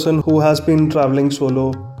person who has been traveling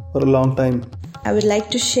solo for a long time. I would like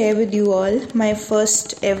to share with you all my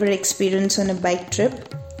first ever experience on a bike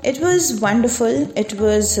trip. It was wonderful. It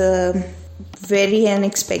was very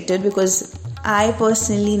unexpected because I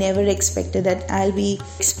personally never expected that I'll be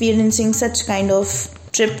experiencing such kind of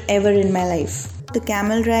trip ever in my life. The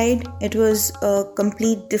camel ride, it was a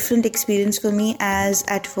complete different experience for me, as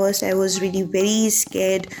at first I was really very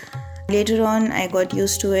scared Later on, I got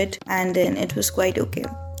used to it and then it was quite okay.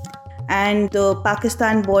 And the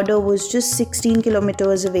Pakistan border was just 16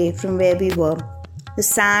 kilometers away from where we were. The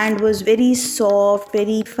sand was very soft,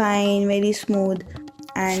 very fine, very smooth,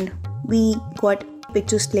 and we got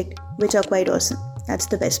pictures clicked, which are quite awesome. That's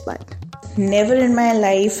the best part. Never in my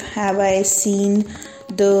life have I seen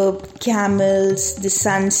the camels, the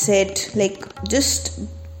sunset, like just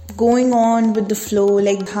going on with the flow,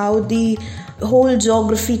 like how the whole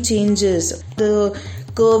geography changes. The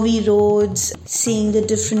curvy roads, seeing the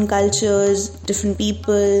different cultures, different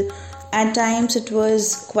people. At times it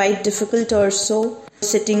was quite difficult also,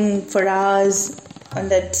 sitting for hours on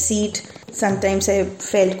that seat. Sometimes I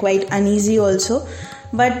felt quite uneasy also,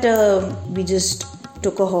 but we just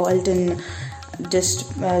took a halt and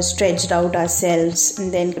just stretched out ourselves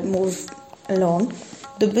and then moved along.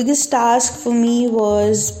 The biggest task for me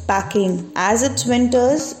was packing. As it's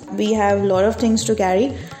winters, we have a lot of things to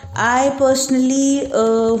carry. I personally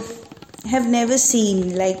have never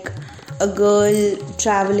seen like a girl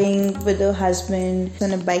traveling with her husband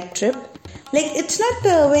on a bike trip. Like, it's not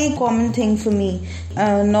a very common thing for me,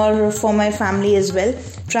 nor for my family as well,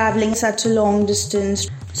 traveling such a long distance.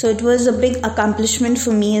 So it was a big accomplishment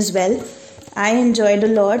for me as well. I enjoyed a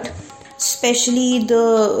lot, especially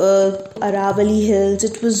the Aravalli Hills.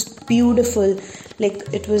 It was beautiful. Like,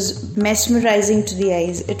 it was mesmerizing to the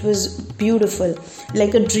eyes. It was beautiful,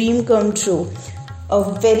 like a dream come true. A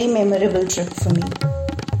very memorable trip for me.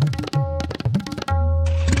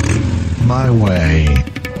 My way.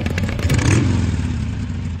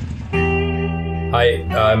 Hi,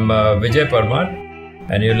 I'm Vijay Parmar,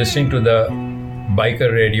 and you're listening to the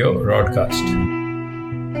Biker Radio broadcast.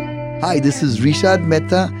 Hi, this is Rishad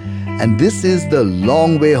Mehta, and this is The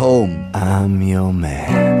Long Way Home. I'm your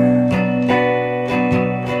man.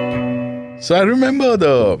 So I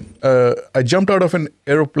remember I jumped out of an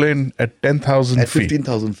aeroplane at 10,000 feet. At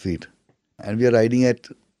 15,000 feet. And we are riding at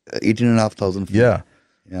 18,500 feet. Yeah.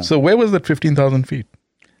 So where was that 15,000 feet?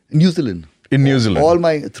 New Zealand. In New Zealand. All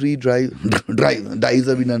my 3 dives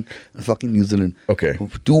have been in fucking New Zealand. Okay.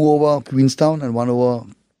 2 over Queenstown and 1 over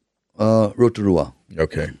Rotorua.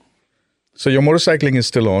 Okay. So your motorcycling is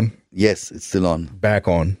still on? Yes, it's still on. Back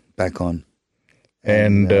on. Back on.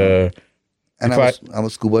 And I'm a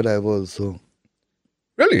scuba diver also.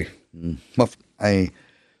 Really? I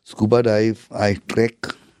scuba dive, I trek,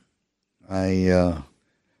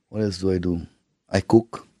 what else do I do? I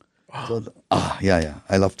cook. So,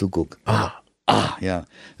 I love to cook. Yeah.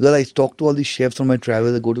 Because I talk to all these chefs on my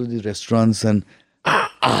travels, I go to these restaurants and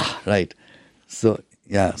right. So,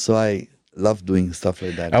 yeah, so I love doing stuff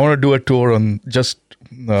like that. I want to do a tour on just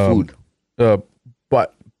food.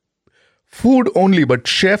 But food only, but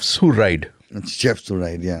chefs who ride. Chefs who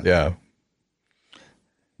ride, yeah. Yeah.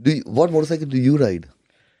 What motorcycle do you ride?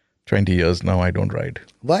 20 years now, I don't ride.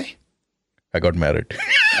 Why? I got married.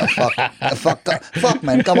 Fuck,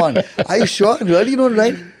 man, come on. Are you sure? Really, you don't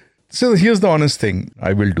ride? So here's the honest thing.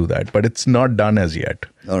 I will do that, but it's not done as yet.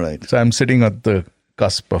 All right. So I'm sitting at the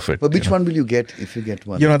cusp of it. But which one will you get if you get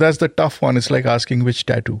one? That's the tough one. It's like asking which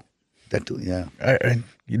tattoo. Tattoo, yeah.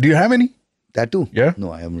 Do you have any? Tattoo? Yeah.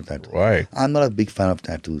 No, I have no tattoo. Right. I'm not a big fan of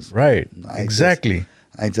tattoos. Right. Exactly.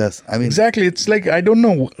 Exactly. It's like, I don't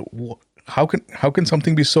know. How can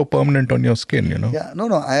something be so permanent on your skin, Yeah,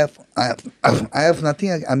 no. I have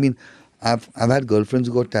nothing. I mean, I've had girlfriends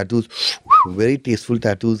who got tattoos, very tasteful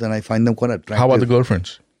tattoos, and I find them quite attractive. How are the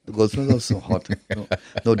girlfriends? The girlfriends are so hot,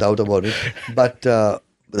 no doubt about it. But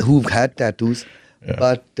who've had tattoos,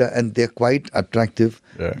 and they're quite attractive,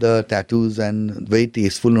 the tattoos, and very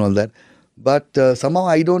tasteful and all that. But somehow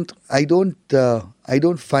I don't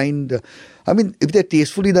find. I mean, if they're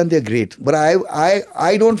tastefully done, they're great. But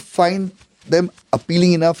I don't find them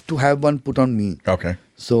appealing enough to have one put on me. Okay.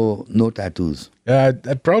 So no tattoos. Yeah,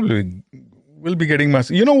 I probably will be getting my.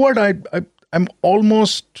 You know what? I'm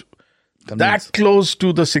almost that close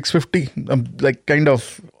to the 650. I'm like kind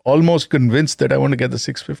of almost convinced that I want to get the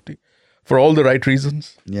 650 for all the right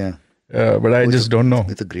reasons. Yeah. But I just don't know.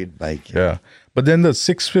 It's a great bike. Yeah. But then the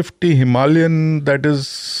 650 Himalayan, that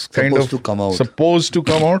is kind of supposed to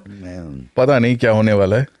come out. Man. Pata nahi kya hone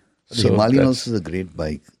wala hai. The Himalayan also is a great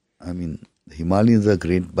bike. I mean, the Himalayan is a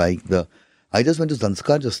great bike. I just went to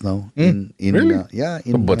Zanskar just now.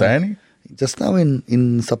 Really? Just now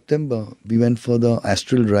in September, we went for the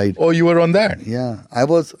Astral ride. Oh, you were on that? Yeah. I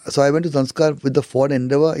went to Zanskar with the Ford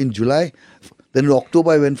Endeavour in July. Then in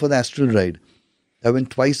October, I went for the Astral ride. I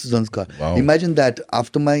went twice to Zanskar. Wow. Imagine that I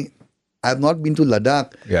have not been to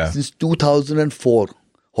Ladakh since 2004.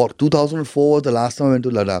 2004 was the last time I went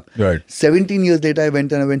to Ladakh. Right. 17 years later, I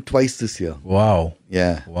went twice this year. Wow.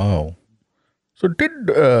 Yeah. Wow. So did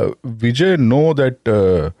Vijay know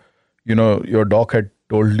that, your doc had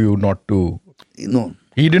told you not to? No.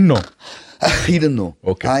 He didn't know? He didn't know.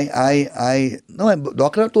 Okay. No,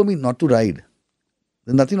 doctor told me not to ride.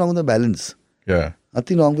 There's nothing wrong with the balance. Yeah.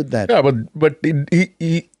 Nothing wrong with that. Yeah, but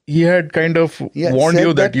he had kind of warned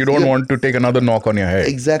you that you don't want to take another knock on your head.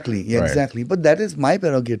 Exactly. Yeah, Right. exactly. But that is my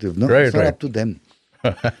prerogative. No, Right, it's not right. up to them.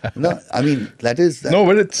 No, I mean, that is... No,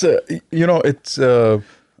 but it's,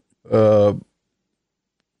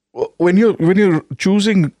 when you're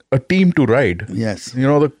choosing a team to ride, yes,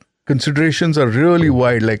 the considerations are really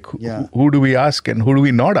wide. Like, who do we ask and who do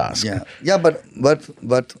we not ask? Yeah, but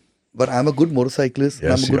I'm a good motorcyclist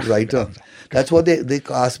and I'm a good writer. That's what they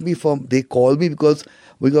ask me for. They call me because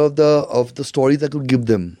of the stories I could give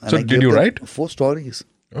them. And So I did gave you them write? 4 stories.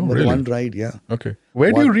 Oh, really? One ride, yeah. Okay.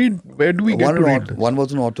 Where do you read? Where do we get to read? One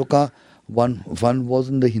was in Autocar. One was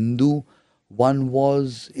in the Hindu. One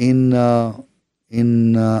was in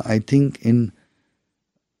I think in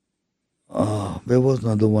where was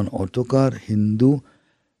another one? Autocar, Hindu.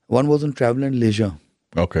 One was in Travel and Leisure.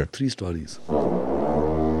 Okay. 3 stories.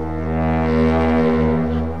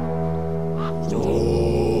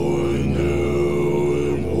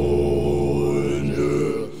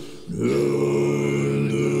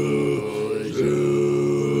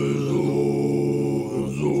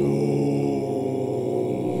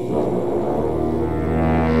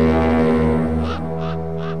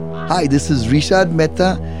 Hi, this is Rishad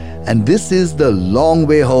Mehta, and this is The Long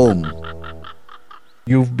Way Home.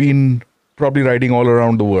 You've been probably riding all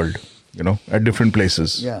around the world, at different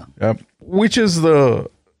places. Yeah. Which is the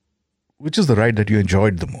ride that you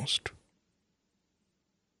enjoyed the most?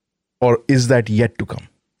 Or is that yet to come?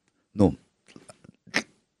 No.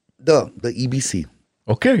 The EBC.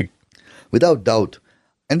 Okay. Without doubt.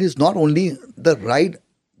 And it's not only the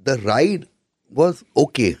ride was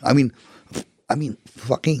okay. I mean,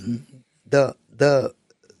 fucking the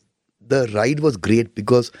ride was great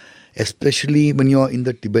because especially when you're in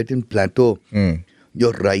the Tibetan plateau,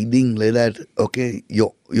 you're riding like that, okay,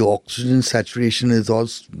 your oxygen saturation is all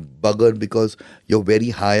buggered because you're very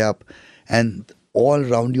high up, and all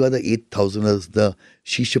around you are the 8,000ers, the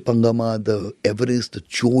Shishapangama, the Everest, the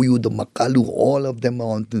Choyu, the Makalu, all of them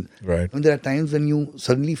are on. Right. And there are times when you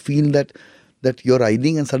suddenly feel that you're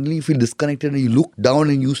riding and suddenly you feel disconnected and you look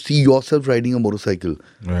down and you see yourself riding a motorcycle.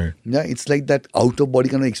 Right. Yeah, it's like that out of body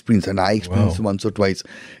kind of experience, and I experienced it once or twice.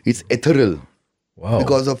 It's ethereal. Wow.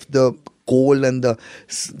 Because of the cold and the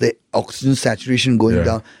oxygen saturation going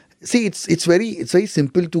down. See, it's very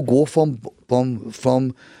simple to go from Leh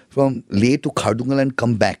to Khardungal and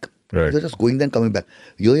come back. Right. You're just going there and coming back.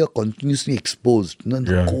 You're continuously exposed.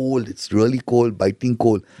 The cold, it's really cold, biting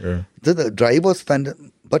cold. Yeah. The drive was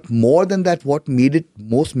fantastic. But more than that, what made it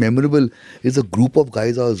most memorable is a group of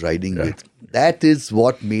guys I was riding with. That is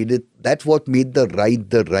what made it. That's what made the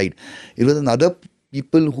ride the ride. It was another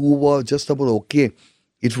people who were just about okay.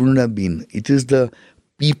 It wouldn't have been. It is the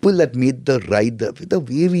people that made the ride. The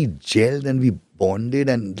way we gelled and we bonded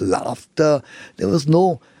and laughter. There was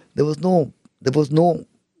no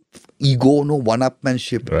ego, no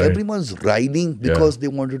one-upmanship. Right. Everyone's riding because they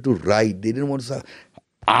wanted to ride. They didn't want to say,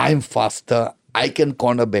 I'm faster. I can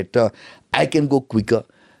corner better. I can go quicker.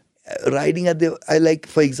 Riding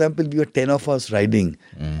for example, we were 10 of us riding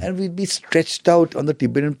and we'd be stretched out on the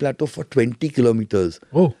Tibetan plateau for 20 kilometers.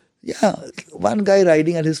 Oh. Yeah. One guy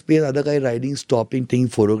riding at his pace, other guy riding, stopping, taking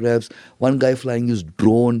photographs, one guy flying his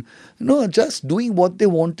drone. Just doing what they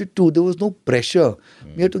wanted to. There was no pressure.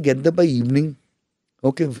 We had to get there by evening.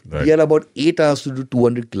 Okay. Right. We had about 8 hours to do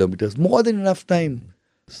 200 kilometers. More than enough time.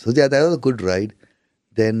 So that was a good ride.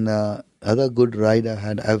 Then other good ride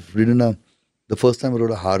I've ridden the first time I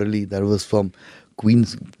rode a Harley that was from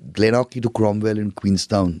Glenorchy to Cromwell in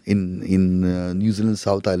Queenstown in New Zealand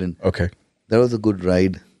South Island. Okay. That was a good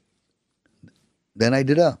ride. Then I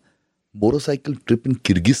did a motorcycle trip in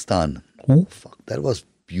Kyrgyzstan. Ooh. Fuck, that was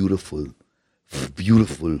beautiful.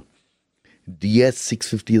 Beautiful. DS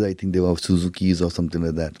 650s, I think they were Suzuki's or something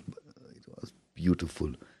like that. It was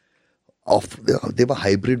beautiful. They were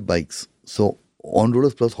hybrid bikes. So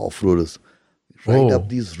on-roaders plus off-roaders. Ride up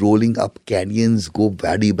these rolling up canyons, go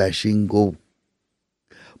valley bashing, go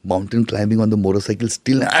mountain climbing on the motorcycle.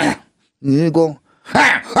 Still, you go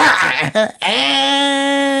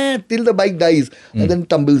till the bike dies and then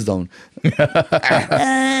tumbles down. Till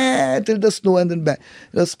the snow and then back.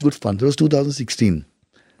 It was good fun. That was 2016.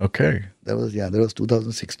 Okay. That was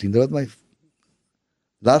 2016. That was my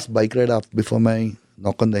last bike ride before my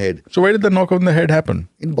knock on the head. So where did the knock on the head happen?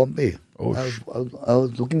 In Bombay. Oh, I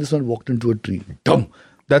was looking this one, walked into a tree. Dumb.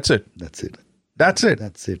 That's it. That's it. That's it.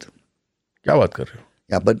 That's it. क्या बात कर रहे हो?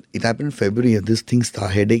 Yeah, but it happened in February. This thing,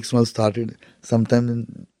 headaches all started sometime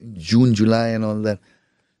in June, July and all that.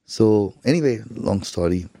 So anyway, long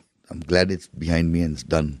story. I'm glad it's behind me and it's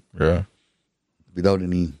done. Yeah. Without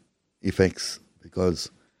any effects,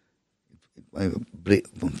 because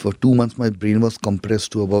for 2 months my brain was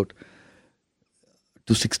compressed to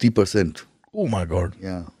 60%. Oh my God.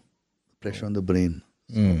 Yeah. Pressure on the brain.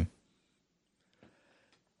 Mm.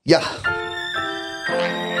 Yeah.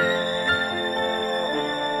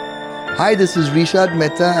 Hi, this is Rishad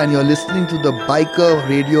Mehta and you're listening to the Biker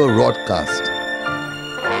Radio Broadcast.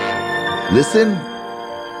 Listen,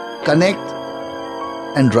 connect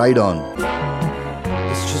and ride on.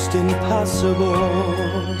 It's just impossible.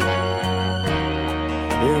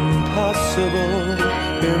 Impossible.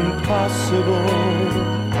 Impossible.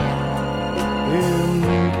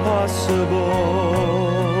 Impossible.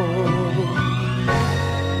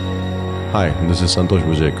 Hi, this is Santosh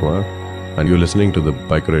Vijay Kumar, and you're listening to the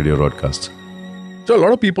Biker Radio Broadcast. So a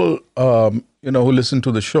lot of people, who listen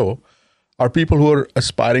to the show are people who are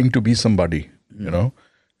aspiring to be somebody,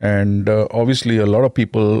 and obviously a lot of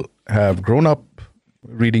people have grown up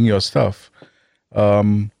reading your stuff.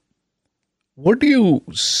 What do you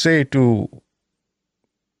say to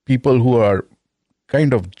people who are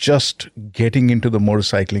kind of just getting into the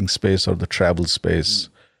motorcycling space or the travel space?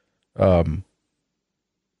 An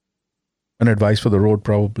advice for the road,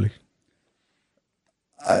 probably.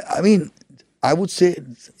 I mean, I would say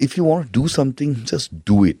if you want to do something, just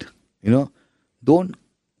do it. Don't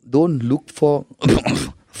look for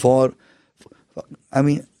for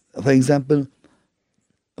example,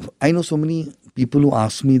 I know so many people who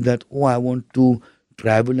ask me that, I want to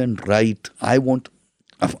travel and write. I want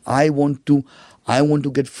to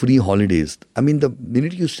get free holidays. I mean, the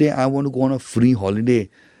minute you say I want to go on a free holiday,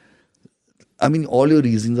 I mean, all your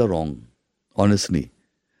reasons are wrong. Honestly,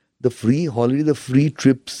 the free holiday, the free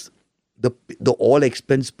trips, the all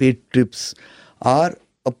expense paid trips are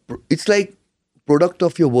it's like product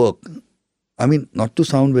of your work. I mean, not to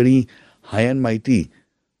sound very high and mighty,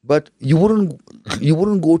 but you wouldn't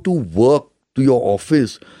go to work to your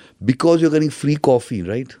office because you're getting free coffee,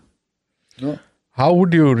 right? No. How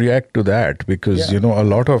would you react to that? Because a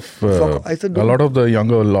lot of the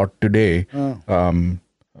younger lot today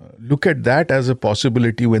look at that as a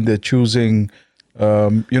possibility when they're choosing,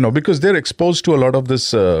 because they're exposed to a lot of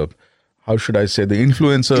this. How should I say, the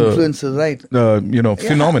influencer, right?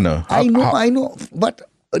 Phenomena. I know, but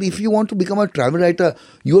if you want to become a travel writer,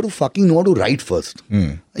 you have to fucking know how to write first.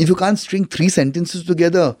 If you can't string 3 sentences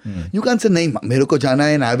together, you can't say, "Nahi, mere ko jana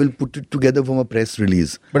hai and I will put it together from a press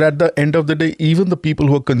release." But at the end of the day, even the people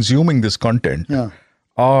who are consuming this content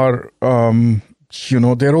are,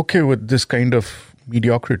 they're okay with this kind of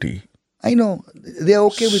mediocrity. I know, they're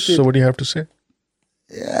okay with it. So what do you have to say?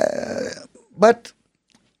 But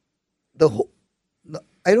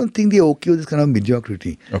I don't think they're okay with this kind of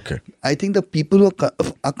mediocrity. Okay. I think the people who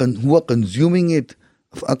are consuming it,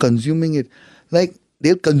 like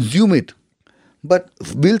they'll consume it. But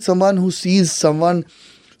will someone who sees someone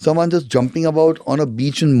just jumping about on a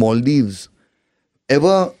beach in Maldives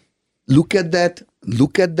ever look at that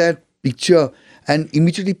picture and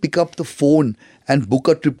immediately pick up the phone and book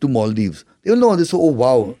a trip to Maldives? They will know this.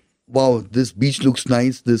 Oh wow, this beach looks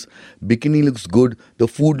nice, this bikini looks good, the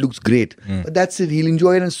food looks great. But that's it. He'll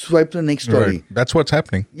enjoy it and swipe to the next story. Right. That's what's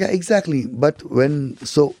happening. Yeah, exactly. But when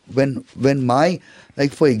my,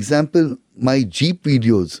 like for example, my Jeep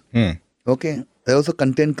videos, okay, there was a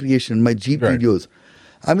content creation, my Jeep videos.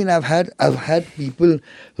 I mean, I've had people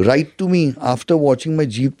write to me after watching my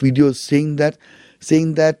Jeep videos saying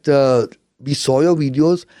that we saw your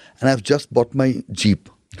videos and I've just bought my Jeep.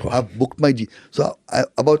 Wow. I've booked my Jeep. So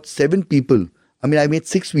about 7 people. I mean, I made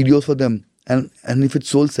 6 videos for them. And if it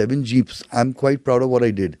sold 7 Jeeps, I'm quite proud of what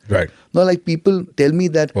I did. Right. Now, like people tell me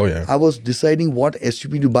that I was deciding what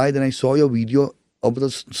SUV to buy. Then I saw your video of the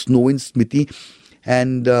snow in Smithy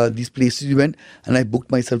and these places you went. And I booked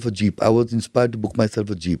myself a Jeep. I was inspired to book myself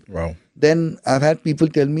a Jeep. Wow. Then I've had people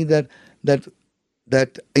tell me that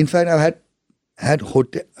in fact, I've had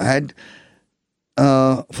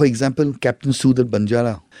for example, Captain Sood at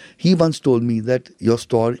Banjara. He once told me that your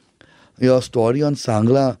story on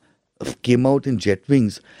Sangla came out in Jet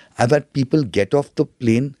Wings. I've had people get off the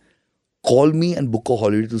plane, call me and book a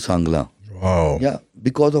holiday to Sangla. Wow. Yeah,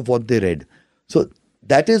 because of what they read. So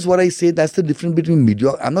that is what I say. That's the difference between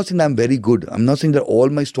mediocre. I'm not saying I'm very good. I'm not saying that all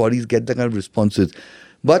my stories get that kind of responses.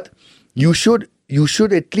 But you should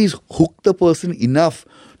at least hook the person enough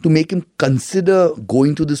to make him consider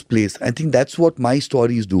going to this place. I think that's what my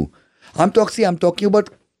stories do. I'm talking about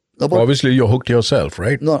Obviously, you're hooked yourself,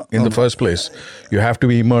 right? No, in the first place, you have to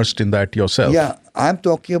be immersed in that yourself. Yeah, I'm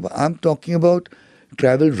talking about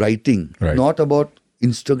travel writing, not about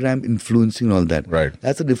Instagram influencing and all that. Right.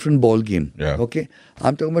 That's a different ball game. Yeah. Okay.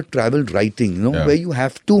 I'm talking about travel writing, where you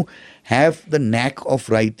have to have the knack of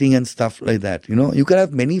writing and stuff like that. You can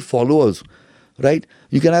have many followers, right?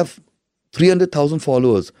 You can have 300,000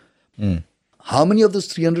 followers. How many of those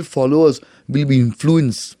 300 followers will be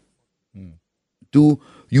influenced to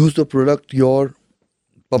use the product you're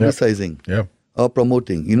publicizing or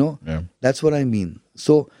promoting? That's what I mean.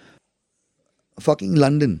 So, fucking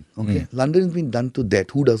London, okay? London has been done to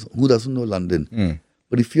death. Who doesn't know London?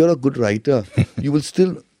 But if you're a good writer, you will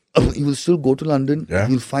still go to London.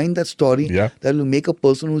 You'll find that story that will make a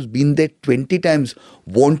person who's been there 20 times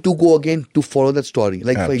want to go again to follow that story.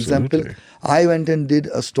 Like, for example, I went and did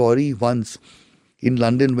a story once in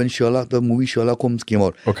London when the movie Sherlock Holmes came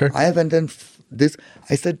out. Okay. I went and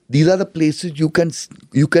I said, these are the places you can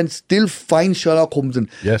still find Sherlock Holmes in.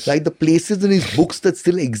 Yes. Like the places in his books that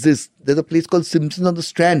still exist. There's a place called Simpsons on the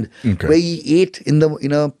Strand where he ate in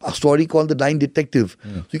a story called The Nine Detective.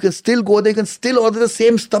 So you can still go there. You can still order the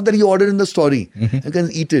same stuff that he ordered in the story. You can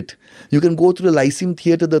eat it. You can go to the Lyceum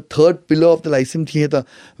Theatre, the third pillar of the Lyceum Theatre,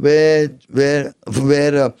 where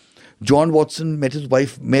John Watson met his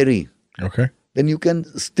wife Mary. Okay. Then you can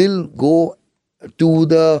still go to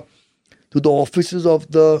the offices of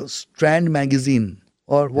the Strand magazine,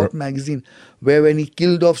 or what magazine, where when he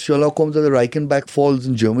killed off Sherlock Holmes at the Reichenbach Falls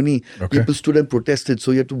in Germany, people stood and protested.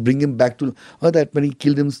 So you had to bring him back to that when he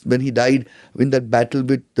killed him, when he died in that battle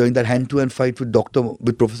in that hand-to-hand fight with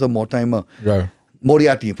Professor Mortimer,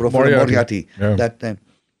 Moriarty, Professor Moriarty that time.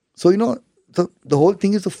 So the whole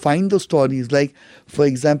thing is to find those stories. Like, for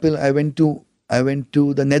example, I went to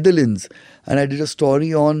the Netherlands and I did a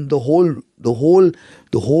story on the whole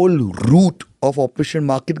route of Operation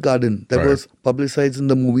Market Garden that was publicized in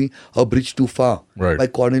the movie A Bridge Too Far by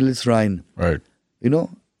Cornelis Ryan. Right.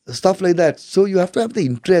 Stuff like that. So you have to have the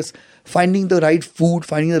interest, finding the right food,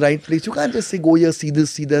 finding the right place. You can't just say, go here, see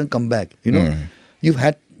this, see that, and come back. You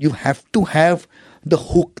have to have the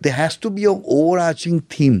hook. There has to be an overarching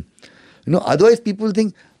theme. Otherwise people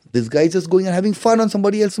think, this guy is just going and having fun on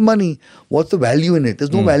somebody else's money. What's the value in it?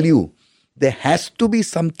 There's no value. There has to be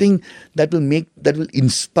something that will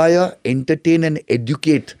inspire, entertain, and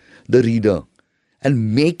educate the reader,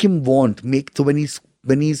 and make him want. So when he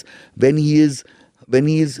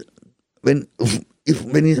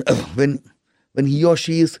or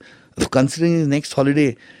she is considering his next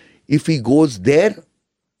holiday, if he goes there,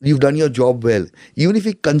 you've done your job well. Even if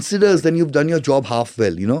he considers, then you've done your job half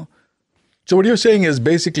well. So what you're saying is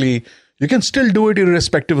basically you can still do it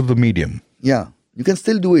irrespective of the medium. Yeah, you can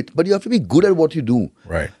still do it, but you have to be good at what you do.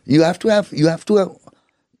 Right. You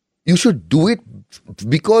should do it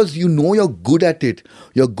because you're good at it.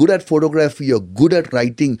 You're good at photography, you're good at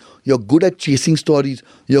writing, you're good at chasing stories,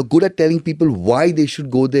 you're good at telling people why they should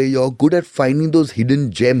go there, you're good at finding those hidden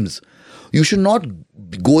gems. You should not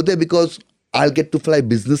go there because I'll get to fly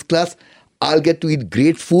business class, I'll get to eat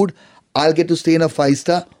great food, I'll get to stay in a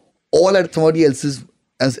 5-star, all at somebody else's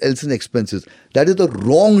expenses. That is the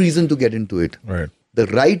wrong reason to get into it. Right. The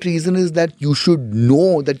right reason is that you should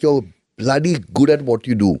know that you're bloody good at what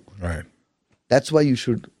you do. Right. That's why you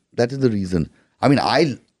should. That is the reason. I mean,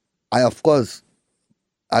 I of course,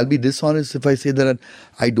 I'll be dishonest if I say that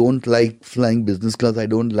I don't like flying business class. I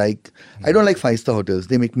don't like 5-star hotels.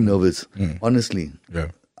 They make me nervous. Honestly. Yeah.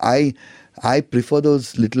 I prefer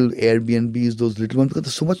those little Airbnbs, those little ones, because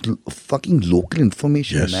there's so much fucking local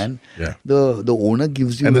information, man. Yeah. The owner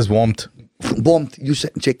gives you... And there's warmth. Warmth. You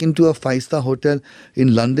check into a 5-star hotel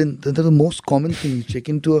in London. That's the most common thing. You check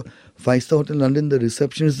into a 5-star hotel in London, the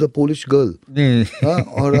receptionist is a Polish girl.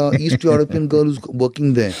 Or an East European girl who's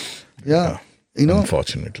working there. Yeah.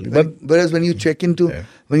 Unfortunately. Whereas when you check into a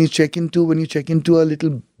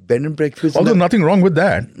little bed and breakfast. Although nothing wrong with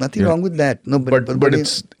that. Nothing wrong with that. No, but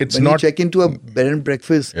it's when not. You check into a bed and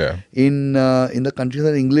breakfast in the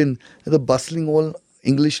countryside of England, the bustling old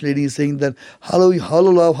English lady is saying that, hello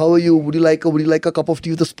love, how are you? Would you like a cup of tea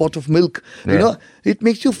with a spot of milk? It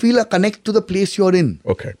makes you feel a connect to the place you're in.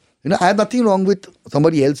 Okay. I have nothing wrong with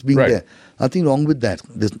somebody else being there. Nothing wrong with that.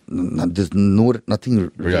 There's no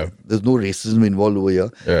racism involved over here.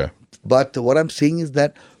 Yeah. But what I'm saying is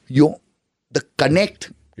that the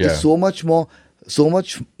connect is so much more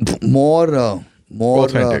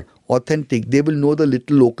authentic. They will know the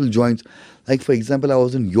little local joints. Like, for example, I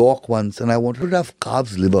was in York once and I wanted to have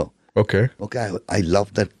calf's liver. Okay. I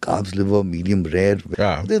love that calf's liver, medium rare.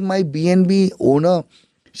 Yeah. Then my B&B owner,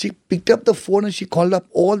 she picked up the phone and she called up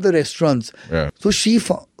all the restaurants. Yeah. So she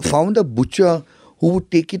found a butcher who would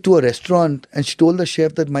take it to a restaurant, and she told the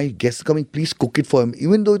chef that my guest is coming, please cook it for him,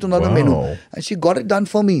 even though it's another menu. And she got it done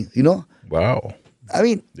for me, Wow. I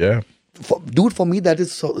mean, yeah. For me, that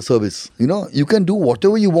is service. You can do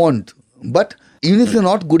whatever you want, but even if you're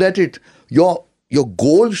not good at it, your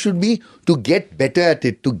goal should be to get better at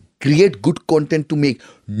it, to create good content to make,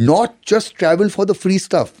 not just travel for the free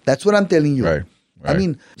stuff. That's what I'm telling you. Right. I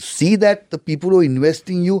mean, see that the people who are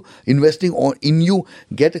investing in you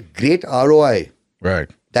get a great ROI. Right.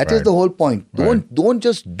 That is the whole point. Don't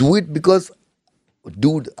just do it because,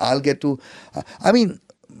 dude, I'll get to. I mean,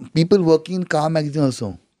 people working in car magazine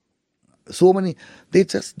also. So many, they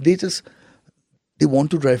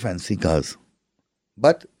want to drive fancy cars,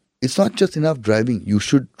 but it's not just enough driving. You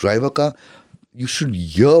should drive a car. You should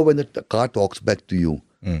hear when the car talks back to you.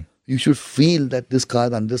 You should feel that this car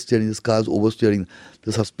is understeering, this car is oversteering,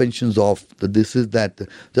 the suspension's off, this is that.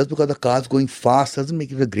 Just because the car is going fast doesn't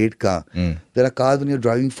make it a great car. There are cars when you're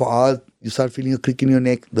driving for hours, you start feeling a crick in your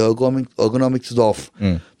neck, the ergonomics is off.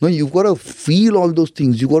 No, you've got to feel all those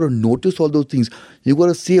things. You've got to notice all those things. You've got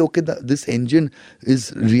to say, okay, this engine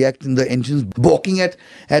is reacting, the engine's balking at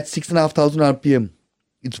 6,500 RPM.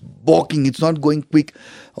 It's balking, it's not going quick,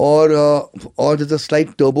 or there's a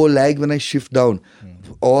slight turbo lag when I shift down,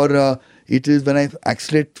 or it is when I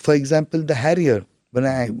accelerate. For example, the Harrier, when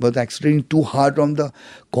I was accelerating too hard around the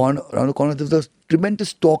corner, there's a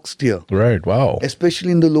tremendous torque steer. Right. Wow.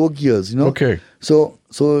 Especially in the low gears, Okay. So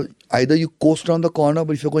either you coast around the corner,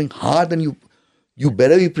 but if you're going hard, then you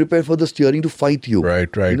better be prepared for the steering to fight you. Right.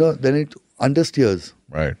 Then it understeers.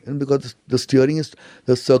 Right. And because the steering is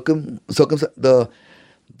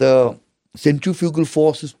the centrifugal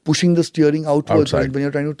force is pushing the steering outwards when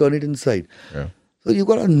you're trying to turn it inside. Yeah. So you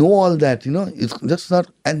got to know all that, It's just not...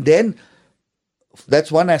 And then,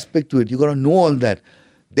 that's one aspect to it. You got to know all that.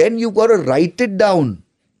 Then you got to write it down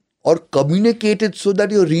or communicate it so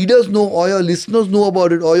that your readers know, or your listeners know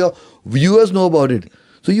about it, or your viewers know about it.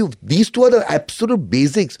 So these two are the absolute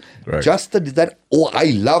basics. Right. Just that, I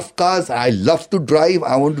love cars, I love to drive,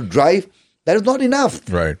 I want to drive. That is not enough.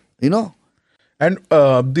 Right. And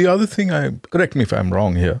the other thing, correct me if I'm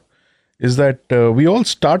wrong here, is that we all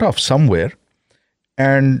start off somewhere,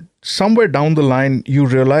 and somewhere down the line, you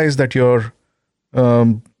realize that you're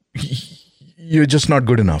just not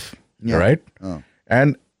good enough, right?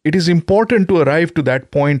 And it is important to arrive to that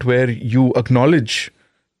point where you acknowledge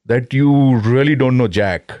that you really don't know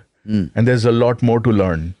jack, and there's a lot more to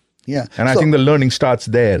learn. Yeah. And I think the learning starts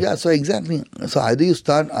there. Yeah, so exactly. So either you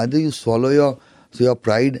swallow your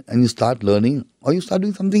pride and you start learning, or you start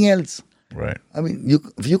doing something else. Right. I mean,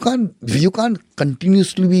 if you can't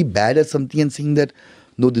continuously be bad at something and saying that,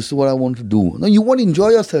 no, this is what I want to do. No, you won't enjoy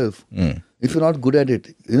yourself if you're not good at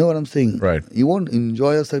it. You know what I'm saying? Right. You won't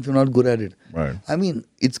enjoy yourself if you're not good at it. Right. I mean,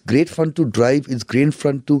 it's great fun to drive. It's great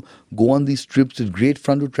fun to go on these trips. It's great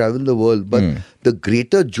fun to travel the world. But the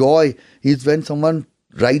greater joy is when someone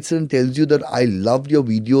writes and tells you that I loved your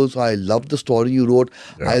videos, I loved the story you wrote,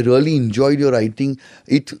 I really enjoyed your writing.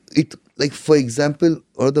 It like, for example,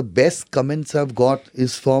 one of the best comments I've got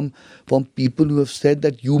is from people who have said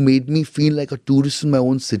that you made me feel like a tourist in my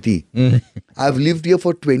own city. I've lived here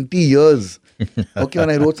for 20 years. Okay,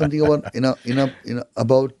 when I wrote something about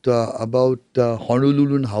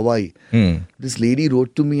Honolulu in Hawaii, this lady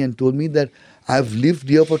wrote to me and told me that I've lived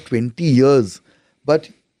here for 20 years,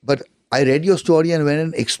 but I read your story and went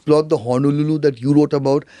and explored the Honolulu that you wrote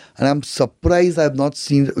about, and I'm surprised I've not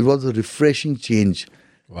seen it. It was a refreshing change.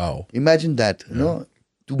 Wow. Imagine that,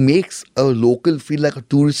 to make a local feel like a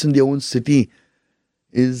tourist in their own city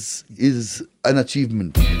is an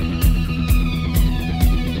achievement.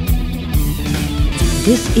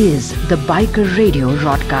 This is the Biker Radio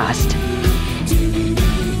Broadcast.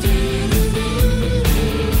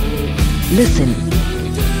 Listen.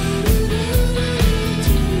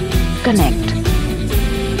 Connect.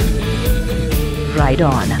 Ride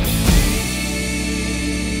on.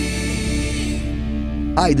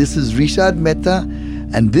 Hi, this is Rishad Mehta,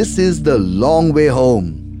 and this is The Long Way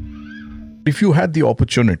Home. If you had the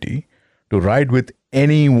opportunity to ride with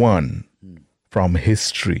anyone from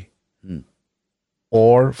history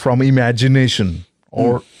or from imagination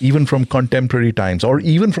or even from contemporary times or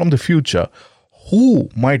even from the future, who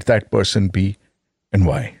might that person be and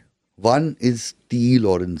why? One is T.E.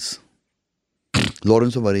 Lawrence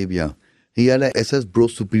of Arabia. He had a SS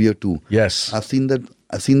Bros Superior too. Yes. I've seen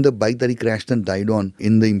the bike that he crashed and died on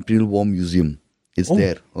in the Imperial War Museum. It's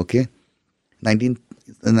there, okay?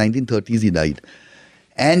 1930s he died.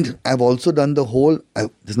 And I've also done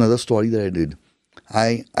there's another story that I did.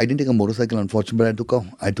 I didn't take a motorcycle, unfortunately, but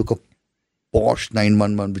I took a Porsche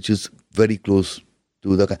 911, which is very close to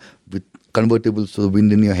with convertibles, so the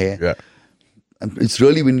wind in your hair. Yeah. And it's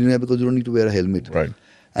really windy in your hair because you don't need to wear a helmet. Right.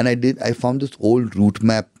 And I found this old route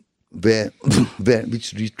map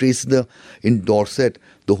which retraces in Dorset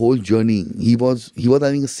the whole journey. He was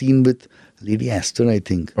having a scene with Lady Astor, I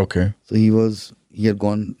think. Okay. So he had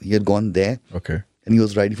gone there. Okay. And he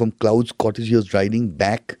was riding from Cloud's Cottage. He was riding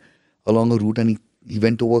back along a route, and he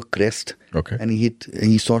went over a crest. Okay. And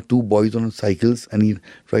he saw two boys on cycles, and he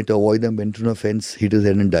tried to avoid them, went through a fence, hit his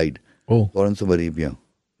head and died. Oh. Lawrence of Arabia.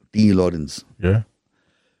 T. Lawrence. Yeah.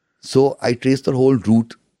 So I traced the whole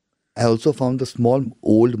route. I also found a small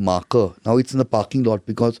old marker. Now it's in the parking lot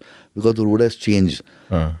because the road has changed.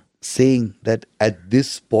 Saying that at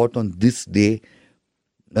this spot on this day,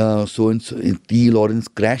 so-and-so T. Lawrence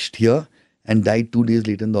crashed here and died 2 days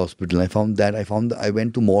later in the hospital. I found that. I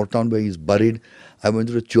went to Moortown where he's buried. I went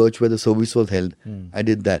to the church where the service was held. I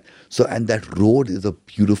did that. So, and that road is a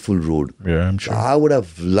beautiful road. Yeah, I'm sure. So I would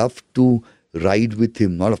have loved to ride with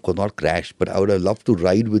him. Not crash, but I would have loved to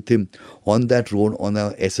ride with him on that road on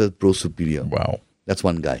a SS Pro Superior. Wow. That's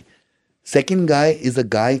one guy. Second guy is a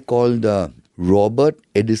guy called Robert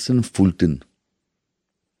Edison Fulton.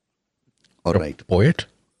 All right. Poet?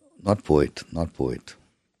 Not poet.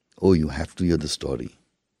 Oh, you have to hear the story.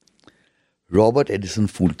 Robert Edison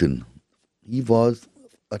Fulton. He was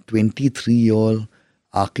a 23-year-old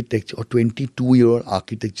architecture or 22-year-old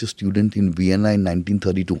architecture student in Vienna in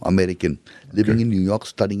 1932, American, living in New York,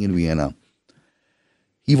 studying in Vienna.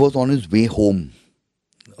 He was on his way home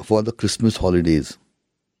for the Christmas holidays.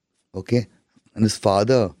 Okay? And his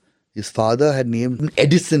father had named him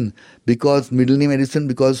Edison middle name Edison,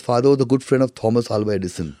 because father was a good friend of Thomas Alva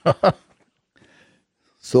Edison.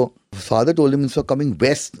 So his father told him, instead of coming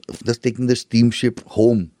west, just taking the steamship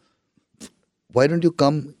home, why don't you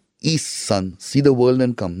come east, son? See the world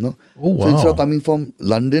and come. No? Oh, wow. So instead of coming from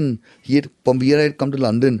London, from Vienna had come to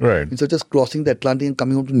London. Right. Instead of just crossing the Atlantic and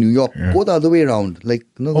coming home to New York, go the other way around.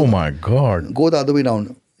 Oh my God. Go the other way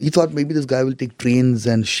around. He thought maybe this guy will take trains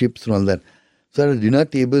and ships and all that. So at a dinner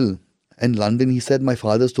table in London, he said, my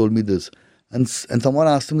father's told me this. And someone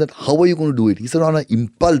asked him that, how are you going to do it? He said, on an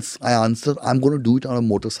impulse, I answered, I'm going to do it on a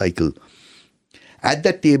motorcycle. At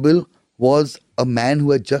that table was a man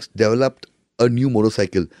who had just developed a new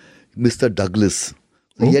motorcycle, Mr. Douglas.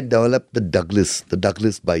 So he had developed the Douglas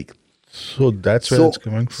bike. So that's where it's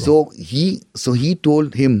coming from. So he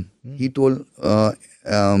told Mr.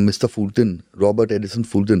 Fulton, Robert Edison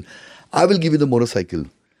Fulton, I will give you the motorcycle.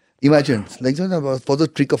 Imagine, for the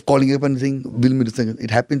trick of calling up and saying, "Will me motorcycle."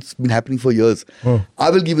 It's been happening for years.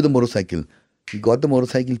 I will give you the motorcycle. He got the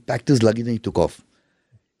motorcycle, packed his luggage, and he took off.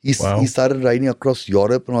 He started riding across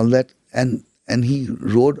Europe and all that, and he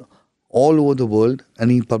rode all over the world,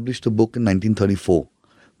 and he published a book in 1934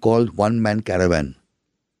 called One Man Caravan.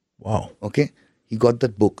 Wow. Okay, he got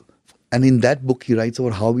that book. And in that book, he writes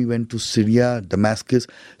about how he went to Syria, Damascus,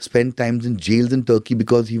 spent times in jails in Turkey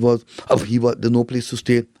because there's no place to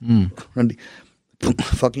stay.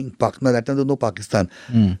 Fucking Pakistan, that time there was no Pakistan.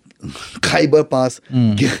 Khyber Pass,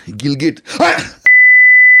 Gilgit.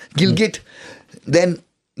 Then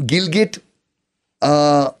Gilgit,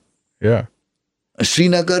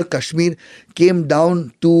 Srinagar, Kashmir, came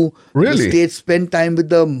down to the state, spent time with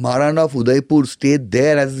the Maharana of Udaipur, stayed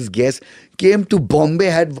there as his guest, came to Bombay,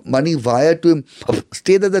 had money wired to him,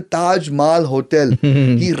 stayed at the Taj Mahal Hotel.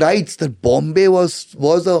 He writes that Bombay was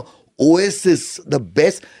a oasis, the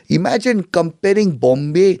best. Imagine comparing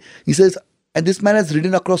Bombay, he says, and this man has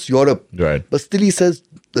ridden across Europe. Right. But still he says,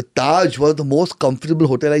 the Taj was the most comfortable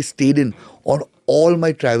hotel I stayed in on all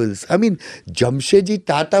my travels. I mean, Jamshedji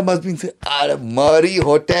Tata must have been Murray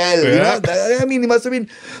Hotel. Yeah. He must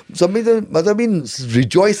have been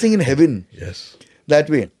rejoicing in heaven. Yes. That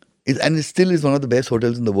way. And it still is one of the best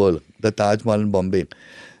hotels in the world, the Taj Mahal in Bombay.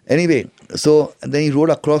 Anyway, so then he rode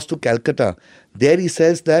across to Calcutta. There he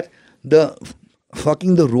says that the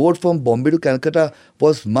road from Bombay to Calcutta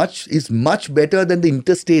is much better than the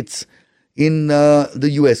interstates in the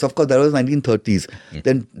US. Of course, that was 1930s.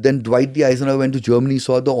 Then Dwight D. Eisenhower went to Germany,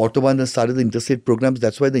 saw the Autobahn and started the interstate programs.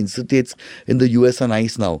 That's why the interstates in the US are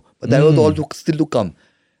nice now. But that was all still to come.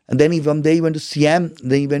 And then from there he went to Siam.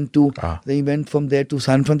 Then he went from there to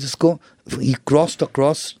San Francisco. He crossed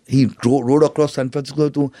across. He rode across San Francisco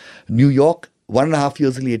to New York. 1.5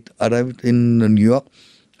 years later, arrived in New York,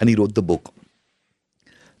 and he wrote the book.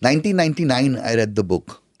 1999, I read the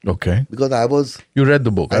book. Okay. Because You read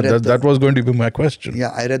the book. That was going to be my question. Yeah,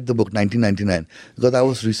 I read the book, 1999. Because I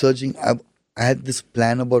was researching. I had this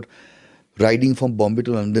plan about riding from Bombay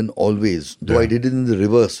to London always. Though I did it in the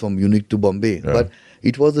reverse, from Munich to Bombay. Yeah. But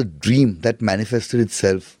it was a dream that manifested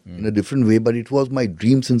itself in a different way, but it was my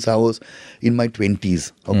dream since I was in my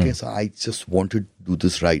 20s. Okay, so I just wanted to do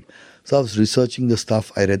this right. So I was researching the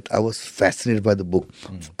stuff I read. I was fascinated by the book.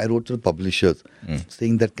 I wrote to the publishers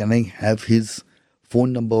saying that, can I have his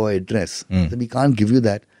phone number or address? They said, we can't give you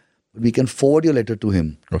that, but we can forward your letter to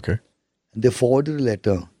him. Okay. And they forwarded a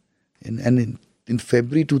letter. And in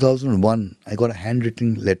February 2001, I got a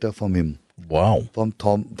handwritten letter from him. Wow.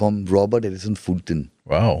 From Robert Edison Fulton.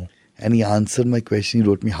 Wow. And he answered my question. He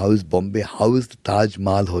wrote me, how is Bombay? How is the Taj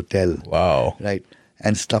Mahal Hotel? Wow. Right.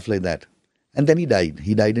 And stuff like that. And then he died.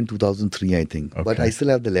 He died in 2003, I think. Okay. But I still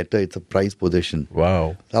have the letter. It's a prized possession.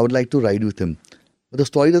 Wow. So I would like to ride with him. But the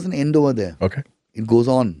story doesn't end over there. Okay. It goes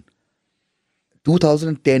on.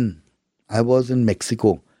 2010, I was in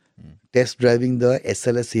Mexico test driving the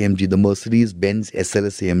SLS AMG, the Mercedes-Benz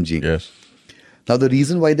SLS AMG. Yes. Now, the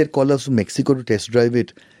reason why they call us to Mexico to test drive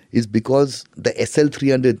it is because the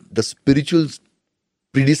SL300, the spiritual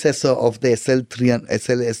predecessor of the SL300,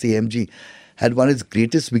 SLS AMG, had won its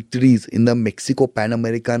greatest victories in the Mexico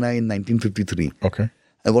Panamericana in 1953. Okay.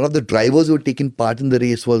 And one of the drivers who had taken part in the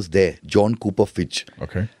race was there, John Cooper Fitch.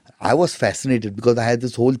 Okay. I was fascinated because I had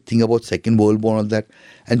this whole thing about Second World War and all that.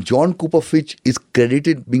 And John Cooper Fitch is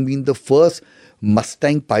credited being the first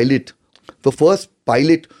Mustang pilot, the first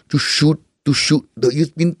pilot to shoot.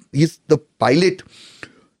 He's the pilot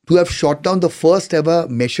to have shot down the first ever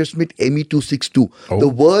Messerschmitt Me-262, the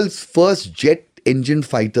world's first jet engine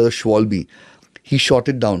fighter, Schwalbe. He shot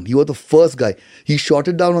it down. He was the first guy. He shot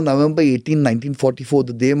it down on November 18, 1944,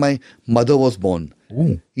 the day my mother was born.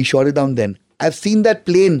 Ooh. He shot it down then. I've seen that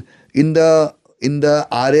plane in the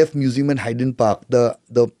RF Museum in Hyden Park. The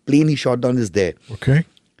plane he shot down is there. Okay.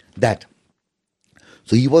 That.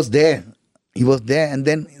 So he was there. He was there, and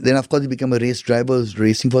then of course he became a race driver. He was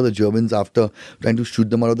racing for the Germans after trying to shoot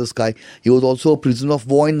them out of the sky. He was also a prisoner of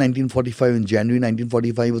war in 1945. In January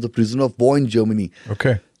 1945, he was a prisoner of war in Germany.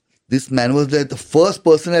 Okay. This man was the first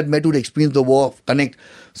person I'd met who'd experienced the war, connect.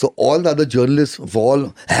 So all the other journalists were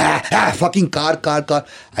all, fucking car.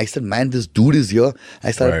 I said, man, this dude is here.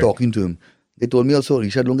 I started talking to him. They told me also,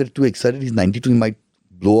 Richard, don't get too excited. He's 92, he might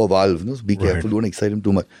blow a valve. So be careful, don't excite him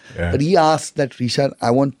too much. Yeah. But he asked that, Richard,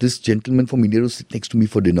 I want this gentleman from India to sit next to me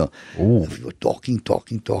for dinner. Ooh. We were talking.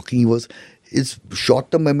 His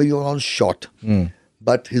short-term memory was all short.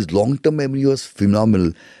 But his long-term memory was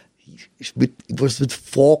phenomenal. It was with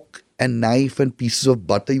fork and knife and pieces of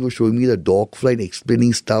butter. He was showing me the dog flight,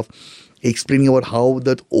 explaining stuff, explaining about how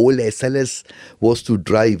that old SLS was to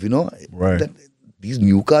drive, Right. These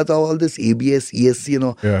new cars are all this ABS,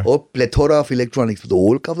 ESC, or plethora of electronics. But the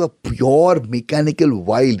old cars are pure mechanical,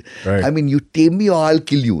 wild. Right. I mean, you tame me or I'll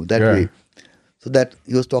kill you that way. So that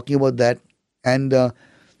he was talking about that. And then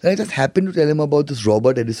I just happened to tell him about this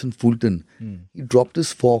Robert Edison Fulton. He dropped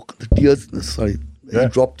his fork. He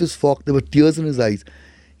dropped his fork. There were tears in his eyes.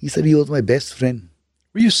 He said he was my best friend.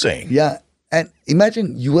 What are you saying? Yeah. And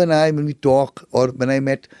imagine you and I, when we talk, or when I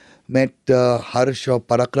met Harsh or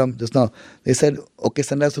Parakram just now, they said, okay,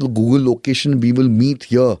 Sunrise will Google location, we will meet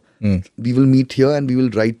here. We will meet here and we will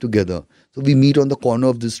ride together. So we meet on the corner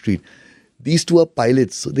of this street. These two are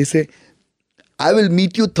pilots. So they say, I will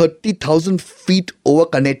meet you 30,000 feet over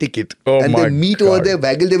Connecticut. And they meet over there,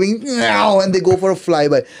 waggle their wings, and they go for a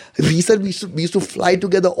flyby. He said we used to fly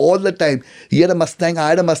together all the time. He had a Mustang, I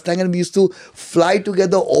had a Mustang, and we used to fly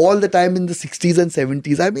together all the time in the 60s and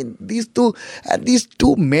 70s. I mean, these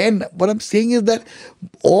two men, what I'm saying is that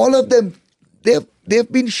all of them,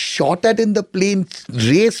 they've been shot at in the plane,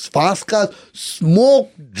 raced fast cars,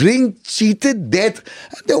 smoked, drink, cheated, death.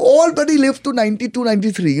 They've already lived to 92,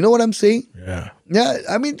 93. You know what I'm saying? Yeah. Yeah,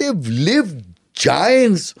 I mean, they've lived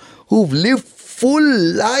giants who've lived full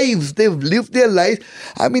lives. They've lived their lives.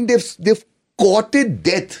 I mean, they've courted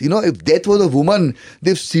death. If death was a woman,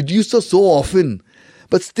 they've seduced her so often.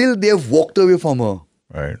 But still, they've walked away from her.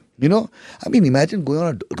 Right. I mean, imagine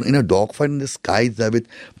going in a dogfight in the skies with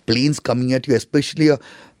planes coming at you, especially a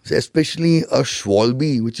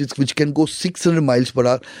Schwalbe, which can go 600 miles per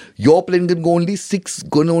hour. Your plane can only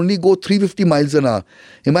go 350 miles an hour.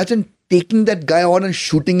 Imagine taking that guy on and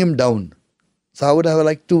shooting him down. So I would have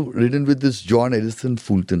liked to ridden with this John Edison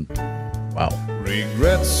Fulton. Wow.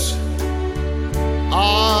 Regrets,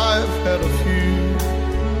 I've had a few,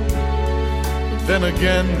 but then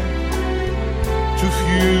again, too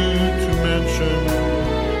few to mention.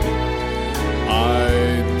 I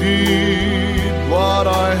did what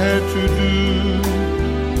I had to do,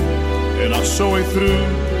 and I saw it through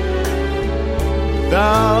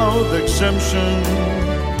without exemption.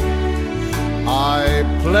 I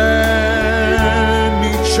planned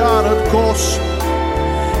each charted course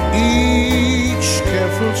Each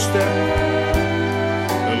careful step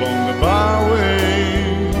along the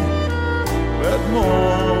byway led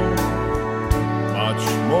more, much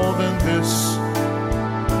more than this.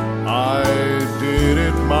 I did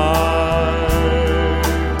it my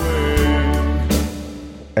way.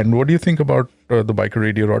 And what do you think about the Biker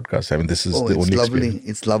Radio broadcast? I mean, this is the only lovely. experience.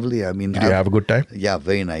 It's lovely. I mean, Did you have a good time? Yeah,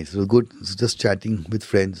 very nice. It was good. It was just chatting with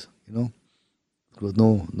friends, you know. It was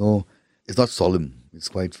no, it's not solemn. It's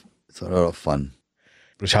a lot of fun.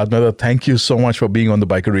 Rishad Mehta, thank you so much for being on the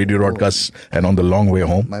Biker Radio broadcast and on the long way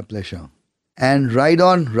home. My pleasure. And ride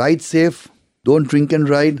on, ride safe. Don't drink and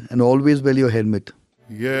ride, and always wear your helmet.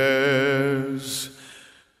 Yes,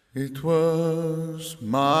 it was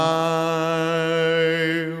my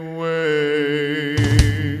way.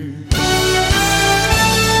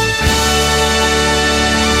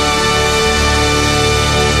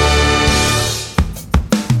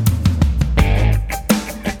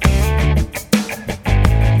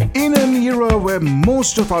 In an era where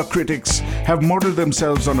most of our critics have modeled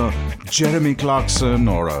themselves on a Jeremy Clarkson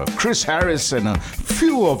or a Chris Harris, and a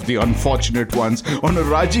few of the unfortunate ones on a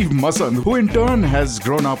Rajiv Masand, who in turn has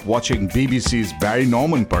grown up watching BBC's Barry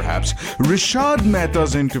Norman perhaps, Rishad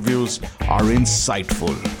Mehta's interviews are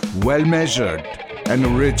insightful, well-measured and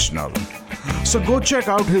original. So go check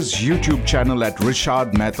out his YouTube channel at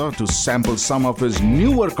Rishad Mehta to sample some of his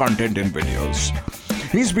newer content and videos.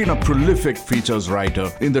 He's been a prolific features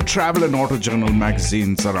writer in the travel and auto journal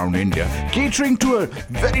magazines around India, catering to a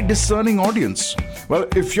very discerning audience. Well,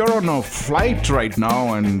 if you're on a flight right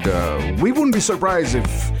now, and we wouldn't be surprised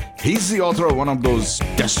if he's the author of one of those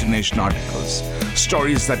destination articles,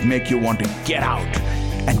 stories that make you want to get out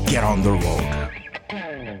and get on the road.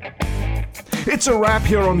 It's a wrap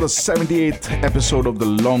here on the 78th episode of The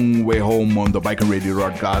Long Way Home on the Biker Radio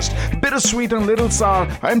broadcast. Bittersweet and little sour,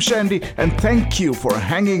 I'm Shandy, and thank you for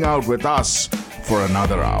hanging out with us for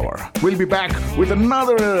another hour. We'll be back with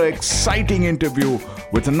another exciting interview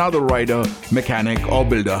with another rider, mechanic, or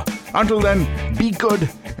builder. Until then, be good,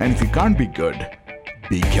 and if you can't be good,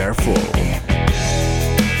 be careful.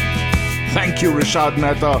 Thank you, Rishad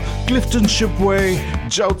Mehta, Clifton Shipway,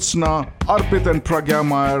 Jyotsna, Arpit and Pragya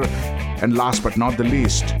Meyer, and last but not the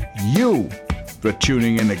least, you for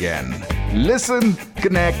tuning in again. Listen,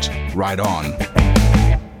 connect, ride on.